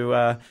got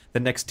to the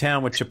next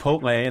town with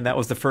Chipotle, and that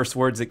was the first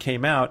words that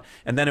came out.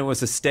 And then it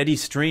was a steady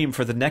stream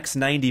for the next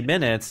 90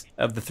 minutes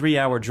of the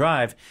 3-hour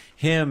drive,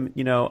 him,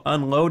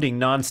 unloading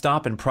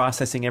nonstop and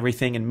processing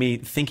everything, and me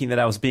thinking that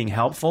I was being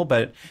helpful.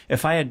 But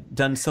if I had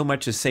done so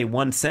much as say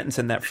one sentence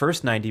in that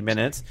first 90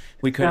 minutes,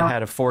 we could have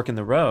had a fork in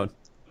the road.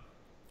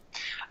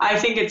 I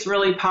think it's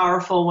really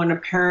powerful when a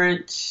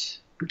parent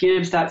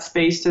gives that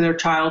space to their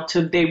child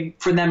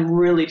for them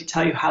really to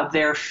tell you how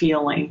they're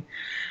feeling,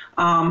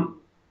 and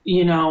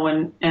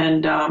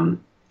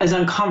as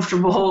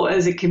uncomfortable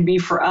as it can be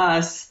for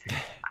us, I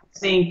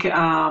think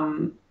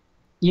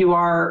you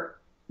are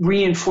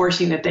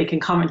reinforcing that they can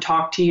come and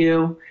talk to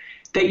you,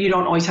 that you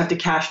don't always have to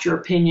cast your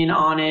opinion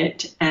on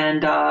it,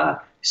 and get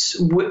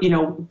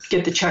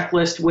the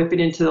checklist, whip it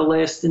into the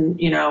list,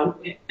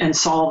 and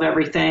solve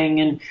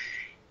everything,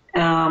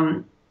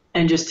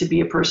 and just to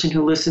be a person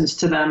who listens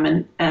to them,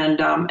 and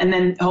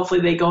then hopefully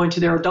they go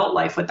into their adult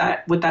life with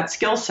that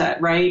skill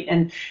set, right?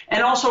 And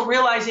also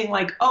realizing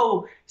like,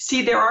 oh,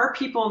 see, there are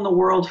people in the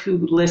world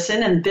who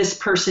listen, and this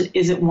person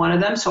isn't one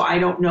of them, so I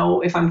don't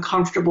know if I'm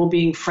comfortable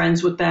being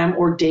friends with them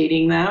or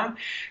dating them.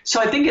 So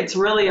I think it's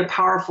really a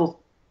powerful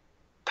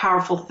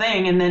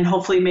thing, and then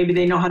hopefully maybe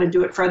they know how to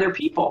do it for other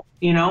people,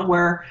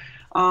 where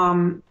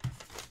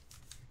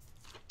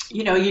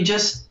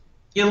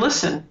you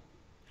listen.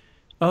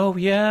 Oh,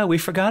 yeah, we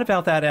forgot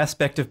about that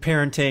aspect of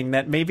parenting,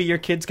 that maybe your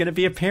kid's going to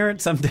be a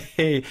parent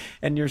someday,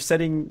 and you're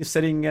setting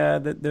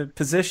the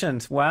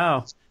positions.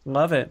 Wow,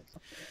 love it.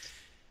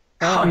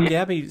 Oh, yeah.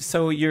 Gabby,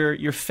 so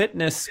your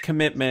fitness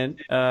commitment,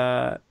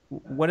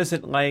 what is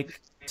it like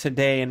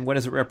today, and what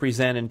does it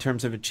represent in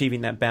terms of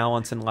achieving that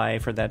balance in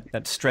life, or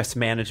that stress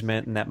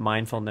management and that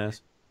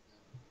mindfulness?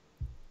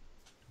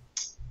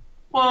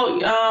 Well,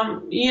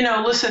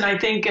 listen, I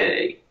think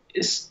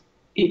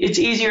it's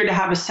easier to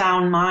have a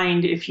sound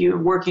mind if you're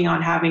working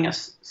on having a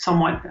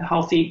somewhat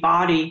healthy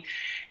body.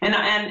 And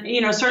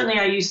certainly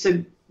I used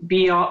to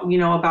be,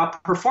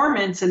 about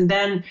performance, and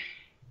then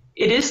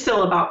it is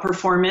still about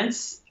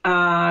performance.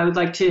 I would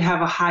like to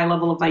have a high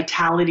level of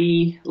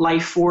vitality,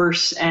 life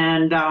force,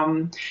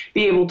 and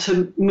be able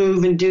to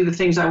move and do the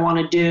things I want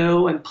to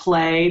do and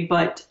play.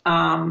 But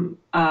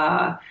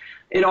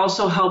it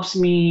also helps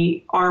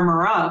me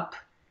armor up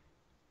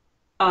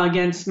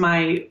against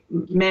my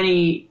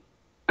many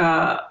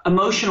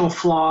emotional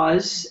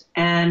flaws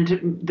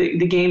and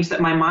the games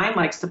that my mind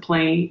likes to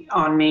play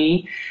on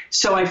me.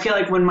 So I feel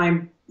like when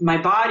my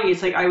body,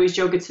 it's like, I always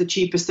joke, it's the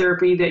cheapest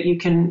therapy that you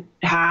can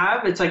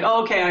have. It's like,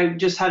 oh, okay, I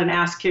just had an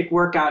ass kick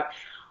workout.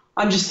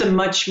 I'm just a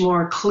much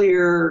more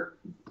clear,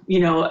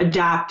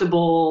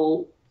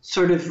 adaptable,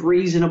 sort of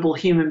reasonable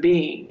human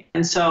being.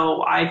 And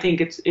so I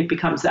think it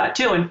becomes that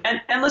too.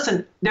 And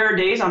listen, there are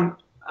days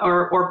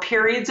or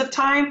periods of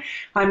time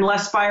I'm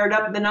less fired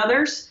up than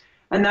others,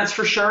 and that's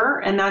for sure.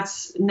 And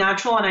that's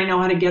natural. And I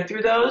know how to get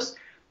through those.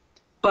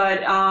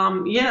 But,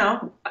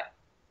 I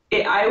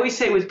always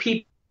say with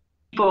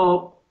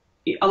people,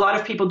 a lot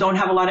of people don't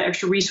have a lot of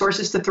extra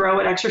resources to throw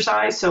at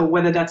exercise. So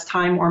whether that's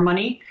time or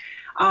money.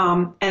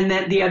 And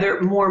that the other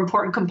more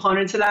important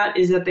component to that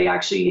is that they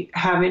actually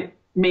haven't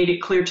made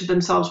it clear to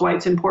themselves why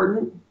it's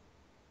important.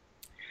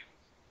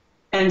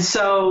 And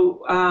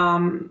so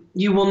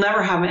you will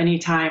never have any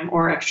time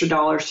or extra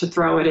dollars to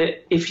throw at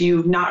it if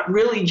you've not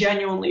really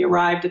genuinely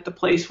arrived at the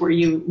place where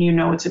you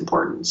know it's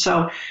important.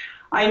 So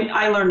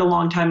I learned a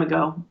long time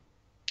ago,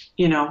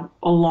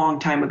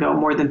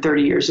 more than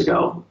 30 years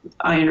ago,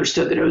 I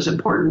understood that it was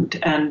important.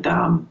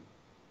 And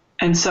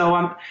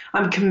so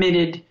I'm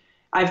committed.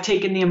 I've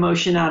taken the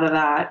emotion out of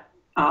that.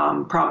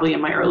 Probably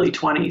in my early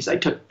 20s, I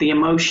took the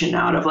emotion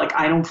out of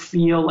I don't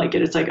feel like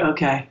it. It's like,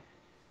 okay.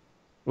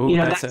 Ooh,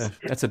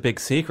 that's a big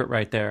secret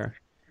right there.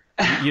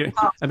 You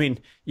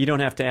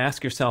don't have to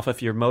ask yourself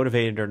if you're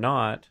motivated or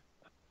not,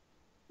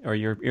 or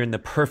you're in the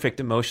perfect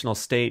emotional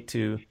state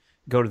to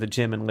go to the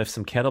gym and lift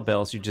some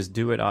kettlebells. You just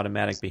do it,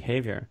 automatic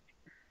behavior.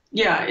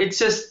 Yeah, it's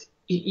just,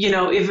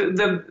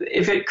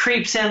 if it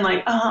creeps in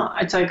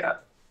it's like,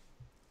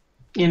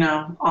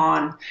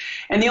 on.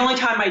 And the only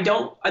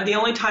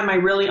time I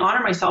really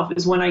honor myself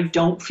is when I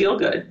don't feel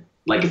good.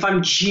 Like if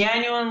I'm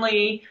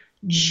genuinely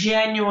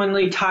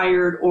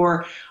tired,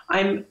 or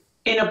I'm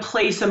in a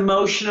place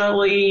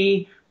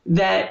emotionally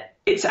that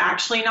it's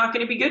actually not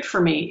going to be good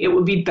for me. It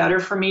would be better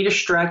for me to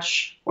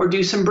stretch or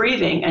do some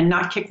breathing and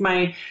not kick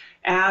my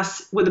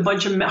ass with a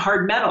bunch of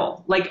hard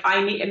metal.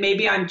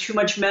 Maybe I'm too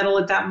much metal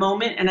at that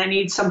moment and I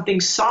need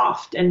something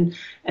soft and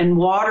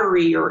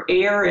watery or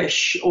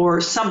airish or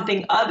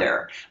something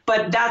other.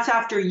 But that's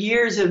after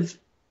years of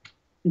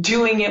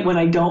doing it when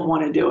I don't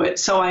want to do it.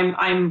 So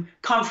I'm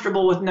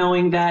comfortable with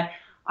knowing that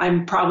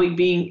I'm probably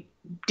being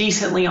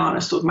decently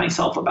honest with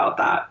myself about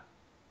that.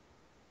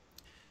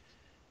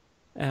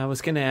 I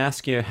was going to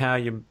ask you how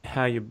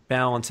you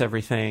balance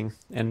everything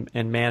and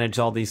manage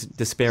all these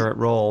disparate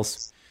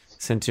roles.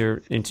 Since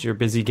you're a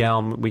busy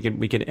gal, we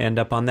could end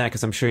up on that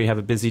because I'm sure you have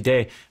a busy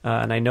day.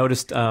 And I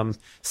noticed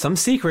some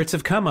secrets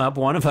have come up.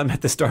 One of them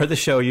at the start of the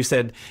show, you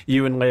said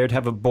you and Laird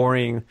have a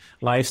boring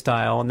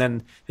lifestyle. And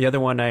then the other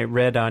one I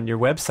read on your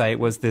website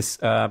was this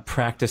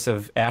practice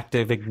of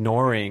active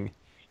ignoring.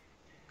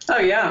 Oh,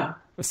 yeah.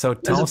 So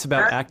tell us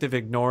about active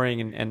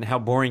ignoring and how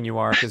boring you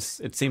are,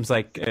 because it seems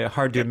like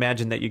hard to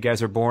imagine that you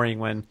guys are boring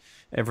when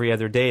every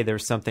other day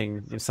there's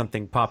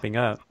something popping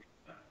up.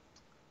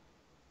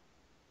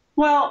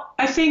 Well,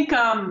 I think,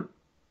 as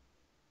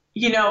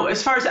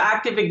far as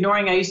active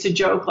ignoring, I used to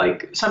joke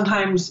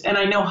sometimes, and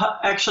I know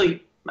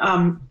actually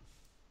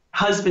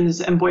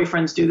husbands and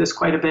boyfriends do this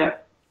quite a bit.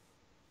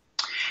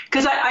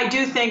 Because I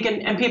do think,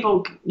 and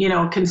people,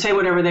 can say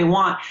whatever they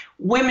want,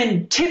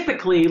 women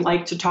typically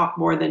like to talk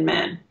more than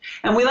men.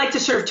 And we like to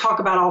sort of talk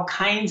about all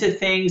kinds of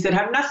things that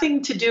have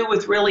nothing to do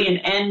with really an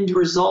end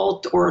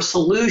result or a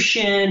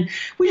solution.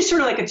 We just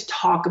sort of like to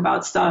talk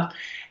about stuff.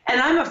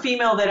 And I'm a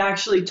female that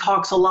actually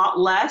talks a lot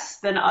less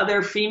than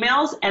other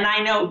females. And I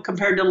know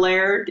compared to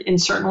Laird, in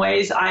certain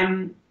ways,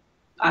 I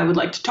would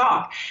like to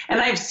talk. And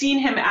I've seen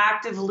him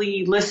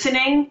actively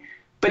listening,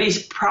 but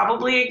he's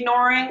probably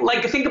ignoring.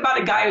 Think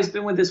about a guy who's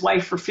been with his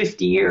wife for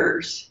 50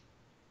 years,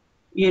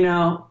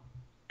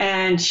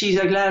 and she's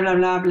like, blah, blah,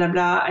 blah, blah,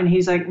 blah. And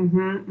he's like,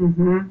 mm-hmm,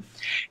 mm-hmm.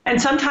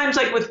 And sometimes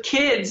with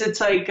kids,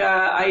 it's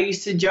I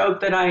used to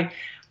joke that I'm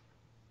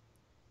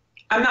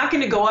not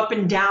going to go up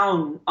and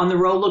down on the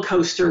roller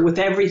coaster with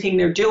everything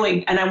they're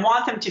doing. And I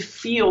want them to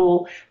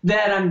feel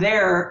that I'm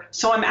there.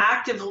 So I'm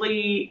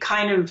actively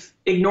kind of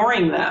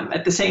ignoring them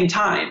at the same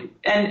time.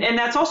 And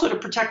that's also to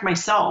protect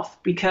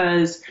myself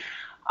because,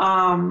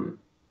 I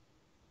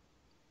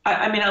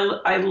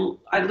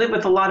live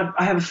with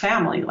I have a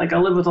family. I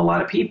live with a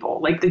lot of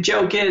people. The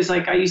joke is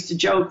I used to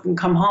joke and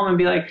come home and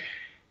be like,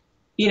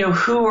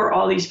 who are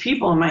all these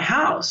people in my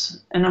house?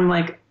 And I'm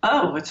like,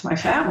 oh, it's my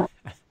family.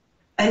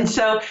 And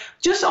so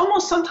just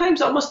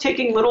sometimes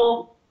taking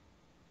little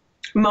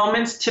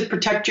moments to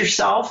protect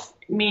yourself,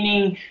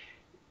 meaning,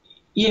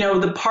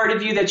 the part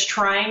of you that's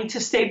trying to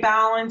stay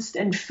balanced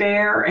and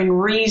fair and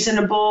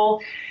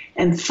reasonable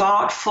and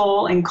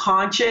thoughtful and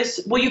conscious.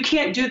 Well, you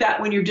can't do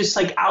that when you're just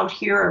out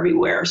here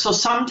everywhere. So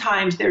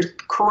sometimes there's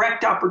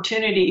correct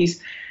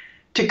opportunities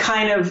to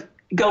kind of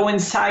go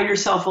inside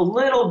yourself a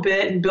little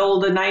bit and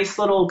build a nice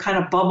little kind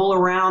of bubble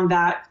around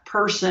that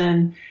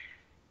person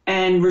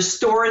and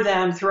restore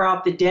them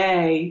throughout the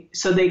day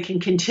so they can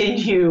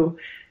continue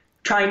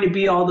trying to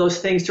be all those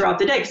things throughout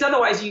the day. Because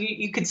otherwise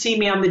you could see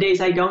me on the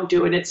days I don't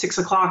do it at 6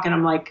 o'clock and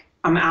I'm like,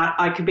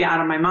 I could be out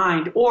of my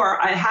mind.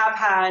 Or I have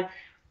had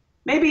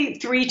maybe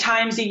 3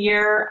 times a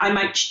year,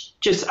 I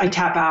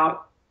tap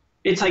out.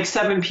 It's like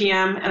 7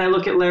 p.m. and I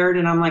look at Laird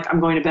and I'm like, I'm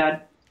going to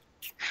bed.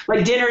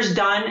 Like dinner's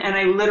done and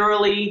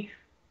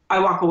I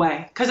walk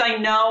away because I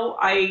know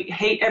I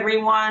hate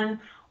everyone,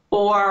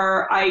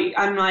 or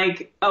I'm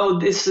like, oh,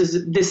 this,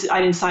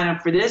 I didn't sign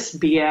up for this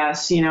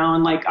BS,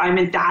 and like I'm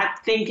in that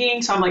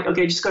thinking. So I'm like,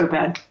 okay, just go to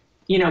bed,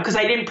 because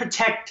I didn't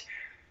protect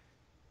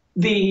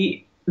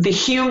the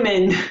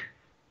human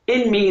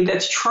in me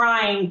that's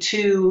trying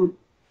to,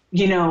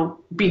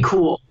 be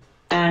cool.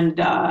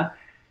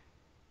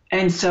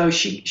 And so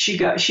she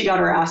got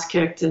her ass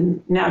kicked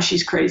and now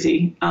she's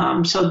crazy.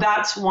 So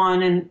that's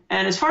one. And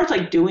as far as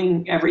like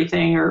doing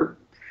everything or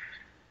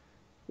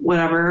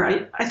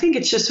whatever, I think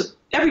it's just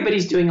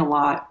everybody's doing a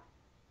lot.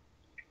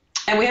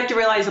 And we have to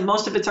realize that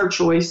most of it's our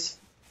choice,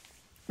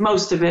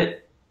 most of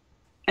it.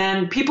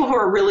 And people who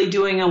are really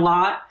doing a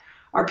lot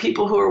are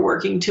people who are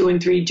working 2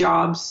 and 3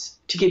 jobs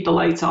to keep the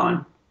lights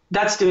on.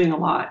 That's doing a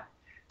lot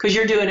because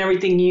you're doing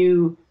everything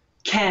you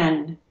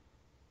can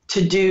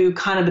to do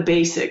kind of the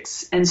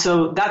basics. And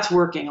so that's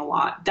working a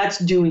lot. That's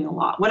doing a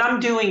lot. What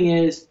I'm doing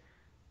is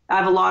I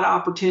have a lot of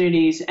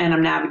opportunities and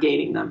I'm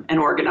navigating them and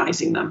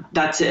organizing them.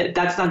 That's it.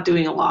 That's not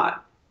doing a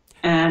lot.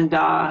 And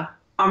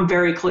I'm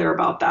very clear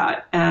about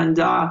that. And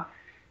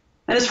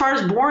as far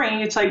as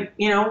boring, it's like,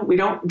 we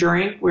don't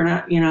drink. We're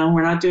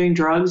not doing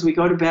drugs. We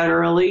go to bed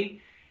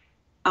early.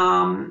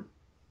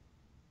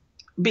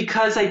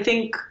 Because I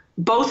think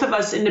both of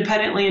us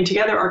independently and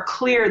together are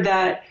clear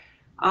that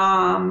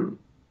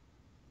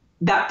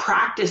that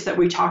practice that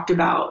we talked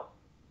about,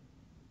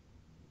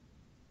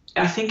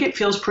 I think it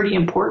feels pretty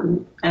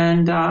important.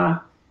 And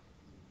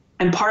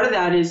part of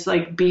that is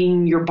like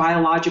being your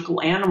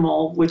biological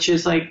animal, which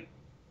is like,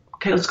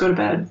 okay, let's go to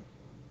bed.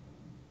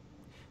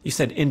 You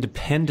said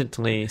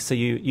independently, so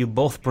you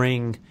both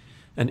bring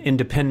an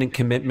independent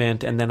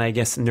commitment and then I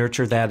guess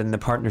nurture that in the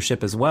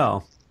partnership as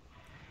well.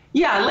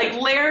 Yeah, like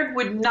Laird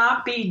would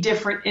not be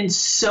different in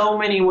so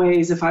many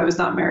ways if I was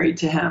not married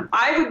to him.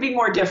 I would be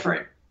more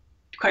different,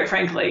 quite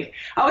frankly.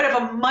 I would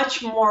have a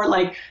much more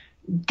like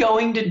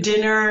going to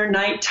dinner,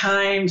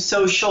 nighttime,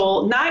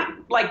 social, not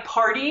like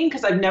partying,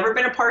 because I've never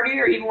been a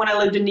partier. Even when I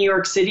lived in New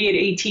York City at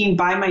 18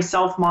 by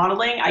myself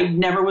modeling, I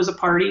never was a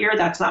partier.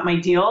 That's not my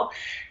deal.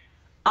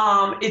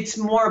 It's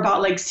more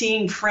about like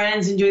seeing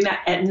friends and doing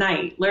that at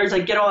night. Laird's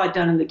like, get all that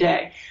done in the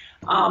day.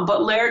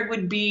 But Laird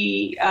would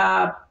be,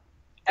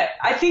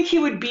 I think he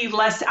would be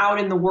less out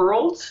in the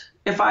world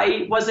if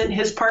I wasn't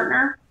his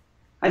partner.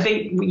 I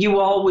think you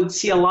all would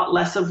see a lot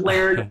less of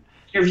Laird,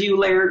 interview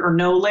Laird or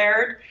know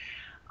Laird.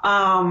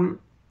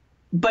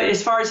 But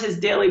as far as his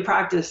daily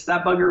practice,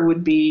 that bugger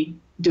would be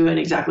doing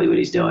exactly what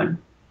he's doing.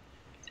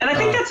 And I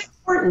think that's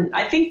important.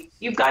 I think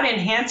you've got to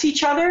enhance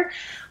each other,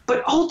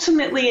 but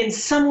ultimately in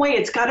some way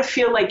it's got to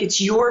feel like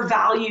it's your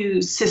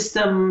value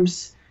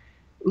systems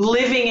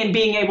living and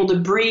being able to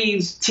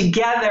breathe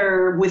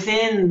together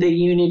within the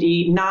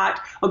unity, not,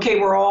 okay,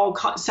 we're all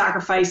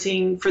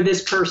sacrificing for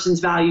this person's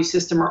value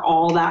system or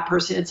all that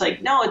person. It's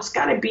like, no, it's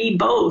got to be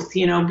both,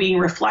 being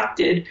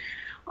reflected.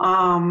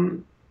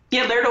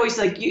 Yeah, Laird always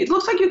like, it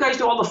looks like you guys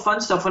do all the fun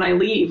stuff when I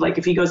leave. Like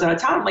if he goes out of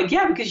town, I'm like,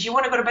 yeah, because you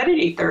want to go to bed at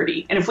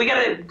 8:30. And if we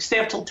got to stay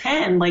up till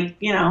 10, like,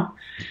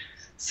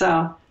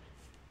 so.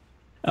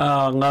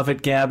 Oh, love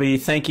it, Gabby.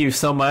 Thank you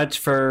so much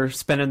for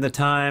spending the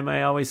time.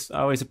 I always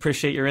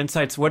appreciate your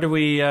insights. What do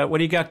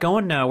you got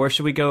going now? Where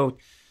should we go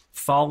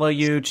follow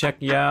you, check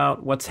you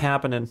out? What's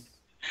happening?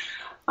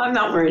 I'm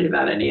not worried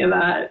about any of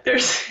that.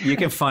 You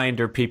can find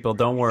her, people.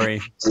 Don't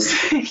worry.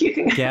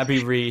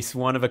 Gabby Reece,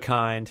 one of a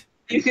kind.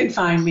 You can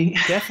find me.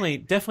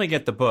 Definitely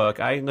get the book.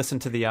 I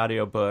listened to the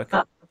audio book,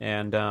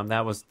 and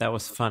that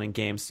was fun and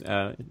games.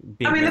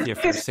 Being with you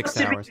for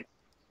 6 hours.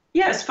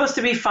 It's supposed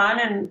to be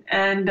fun,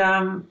 and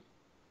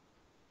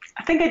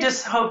I think I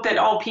just hope that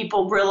all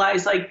people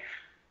realize like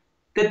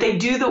that they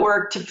do the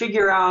work to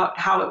figure out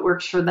how it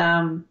works for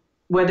them,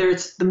 whether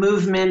it's the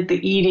movement,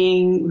 the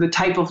eating, the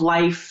type of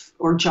life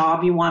or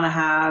job you want to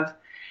have.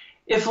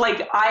 If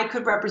like I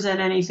could represent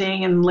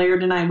anything, and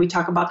Laird and I, we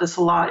talk about this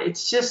a lot,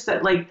 it's just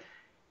that like,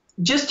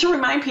 just to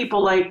remind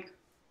people like,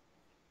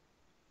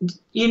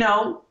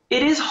 it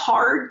is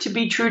hard to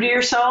be true to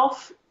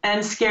yourself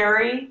and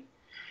scary.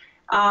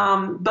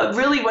 But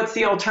really, what's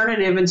the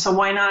alternative? And so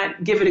why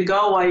not give it a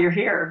go while you're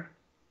here?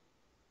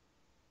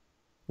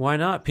 Why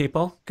not,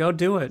 people? Go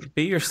do it.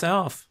 Be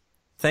yourself.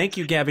 Thank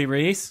you, Gabby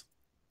Reece.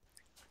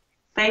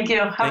 Thank you.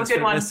 Have Thanks a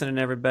good one. Thanks for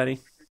listening, everybody.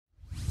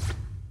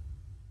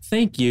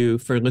 Thank you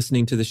for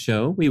listening to the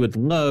show. We would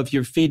love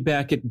your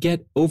feedback at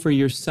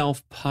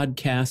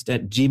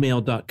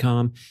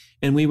getoveryourselfpodcast@gmail.com.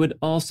 And we would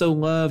also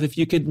love if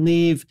you could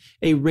leave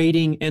a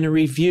rating and a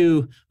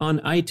review on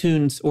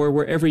iTunes or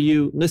wherever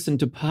you listen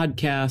to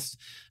podcasts.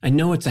 I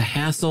know it's a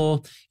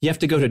hassle. You have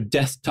to go to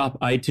desktop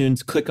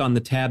iTunes, click on the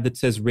tab that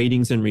says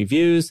ratings and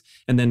reviews,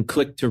 and then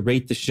click to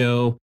rate the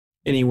show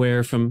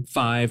anywhere from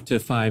 5 to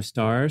 5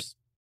 stars.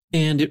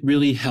 And it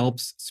really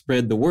helps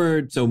spread the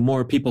word so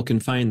more people can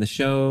find the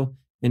show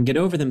and get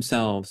over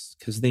themselves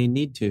because they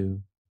need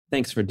to.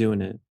 Thanks for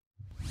doing it.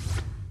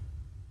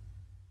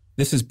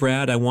 This is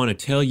Brad. I want to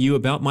tell you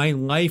about my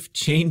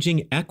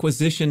life-changing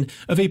acquisition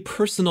of a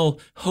personal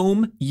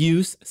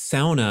home-use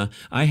sauna.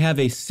 I have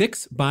a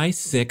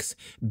 6x6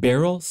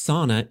 barrel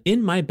sauna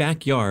in my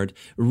backyard,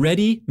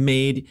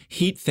 ready-made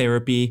heat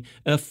therapy,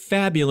 a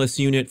fabulous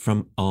unit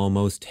from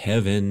Almost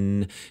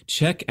Heaven.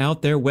 Check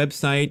out their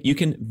website. You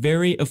can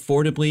very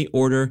affordably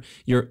order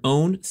your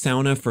own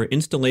sauna for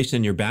installation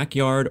in your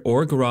backyard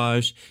or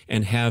garage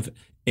and have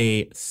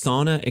a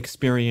sauna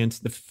experience,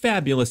 the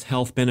fabulous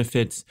health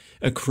benefits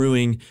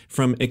accruing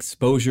from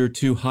exposure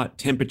to hot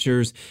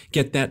temperatures.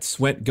 Get that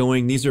sweat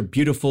going. These are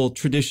beautiful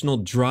traditional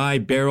dry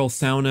barrel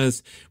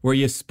saunas where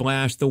you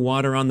splash the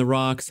water on the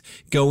rocks,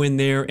 go in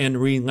there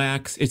and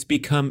relax. It's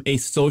become a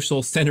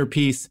social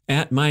centerpiece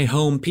at my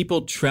home.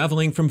 People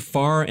traveling from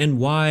far and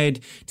wide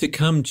to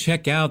come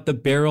check out the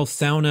barrel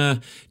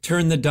sauna,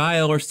 turn the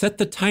dial or set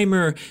the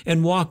timer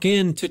and walk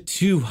in to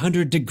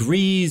 200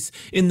 degrees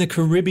in the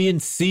Caribbean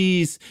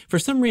seas. For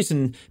some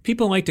reason,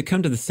 people like to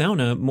come to the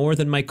sauna more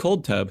than my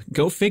cold tub.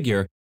 Go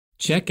figure.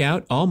 Check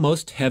out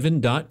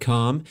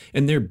almostheaven.com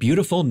and their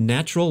beautiful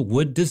natural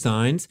wood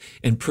designs,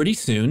 and pretty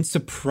soon,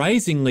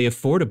 surprisingly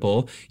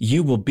affordable,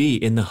 you will be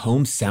in the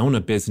home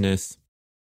sauna business.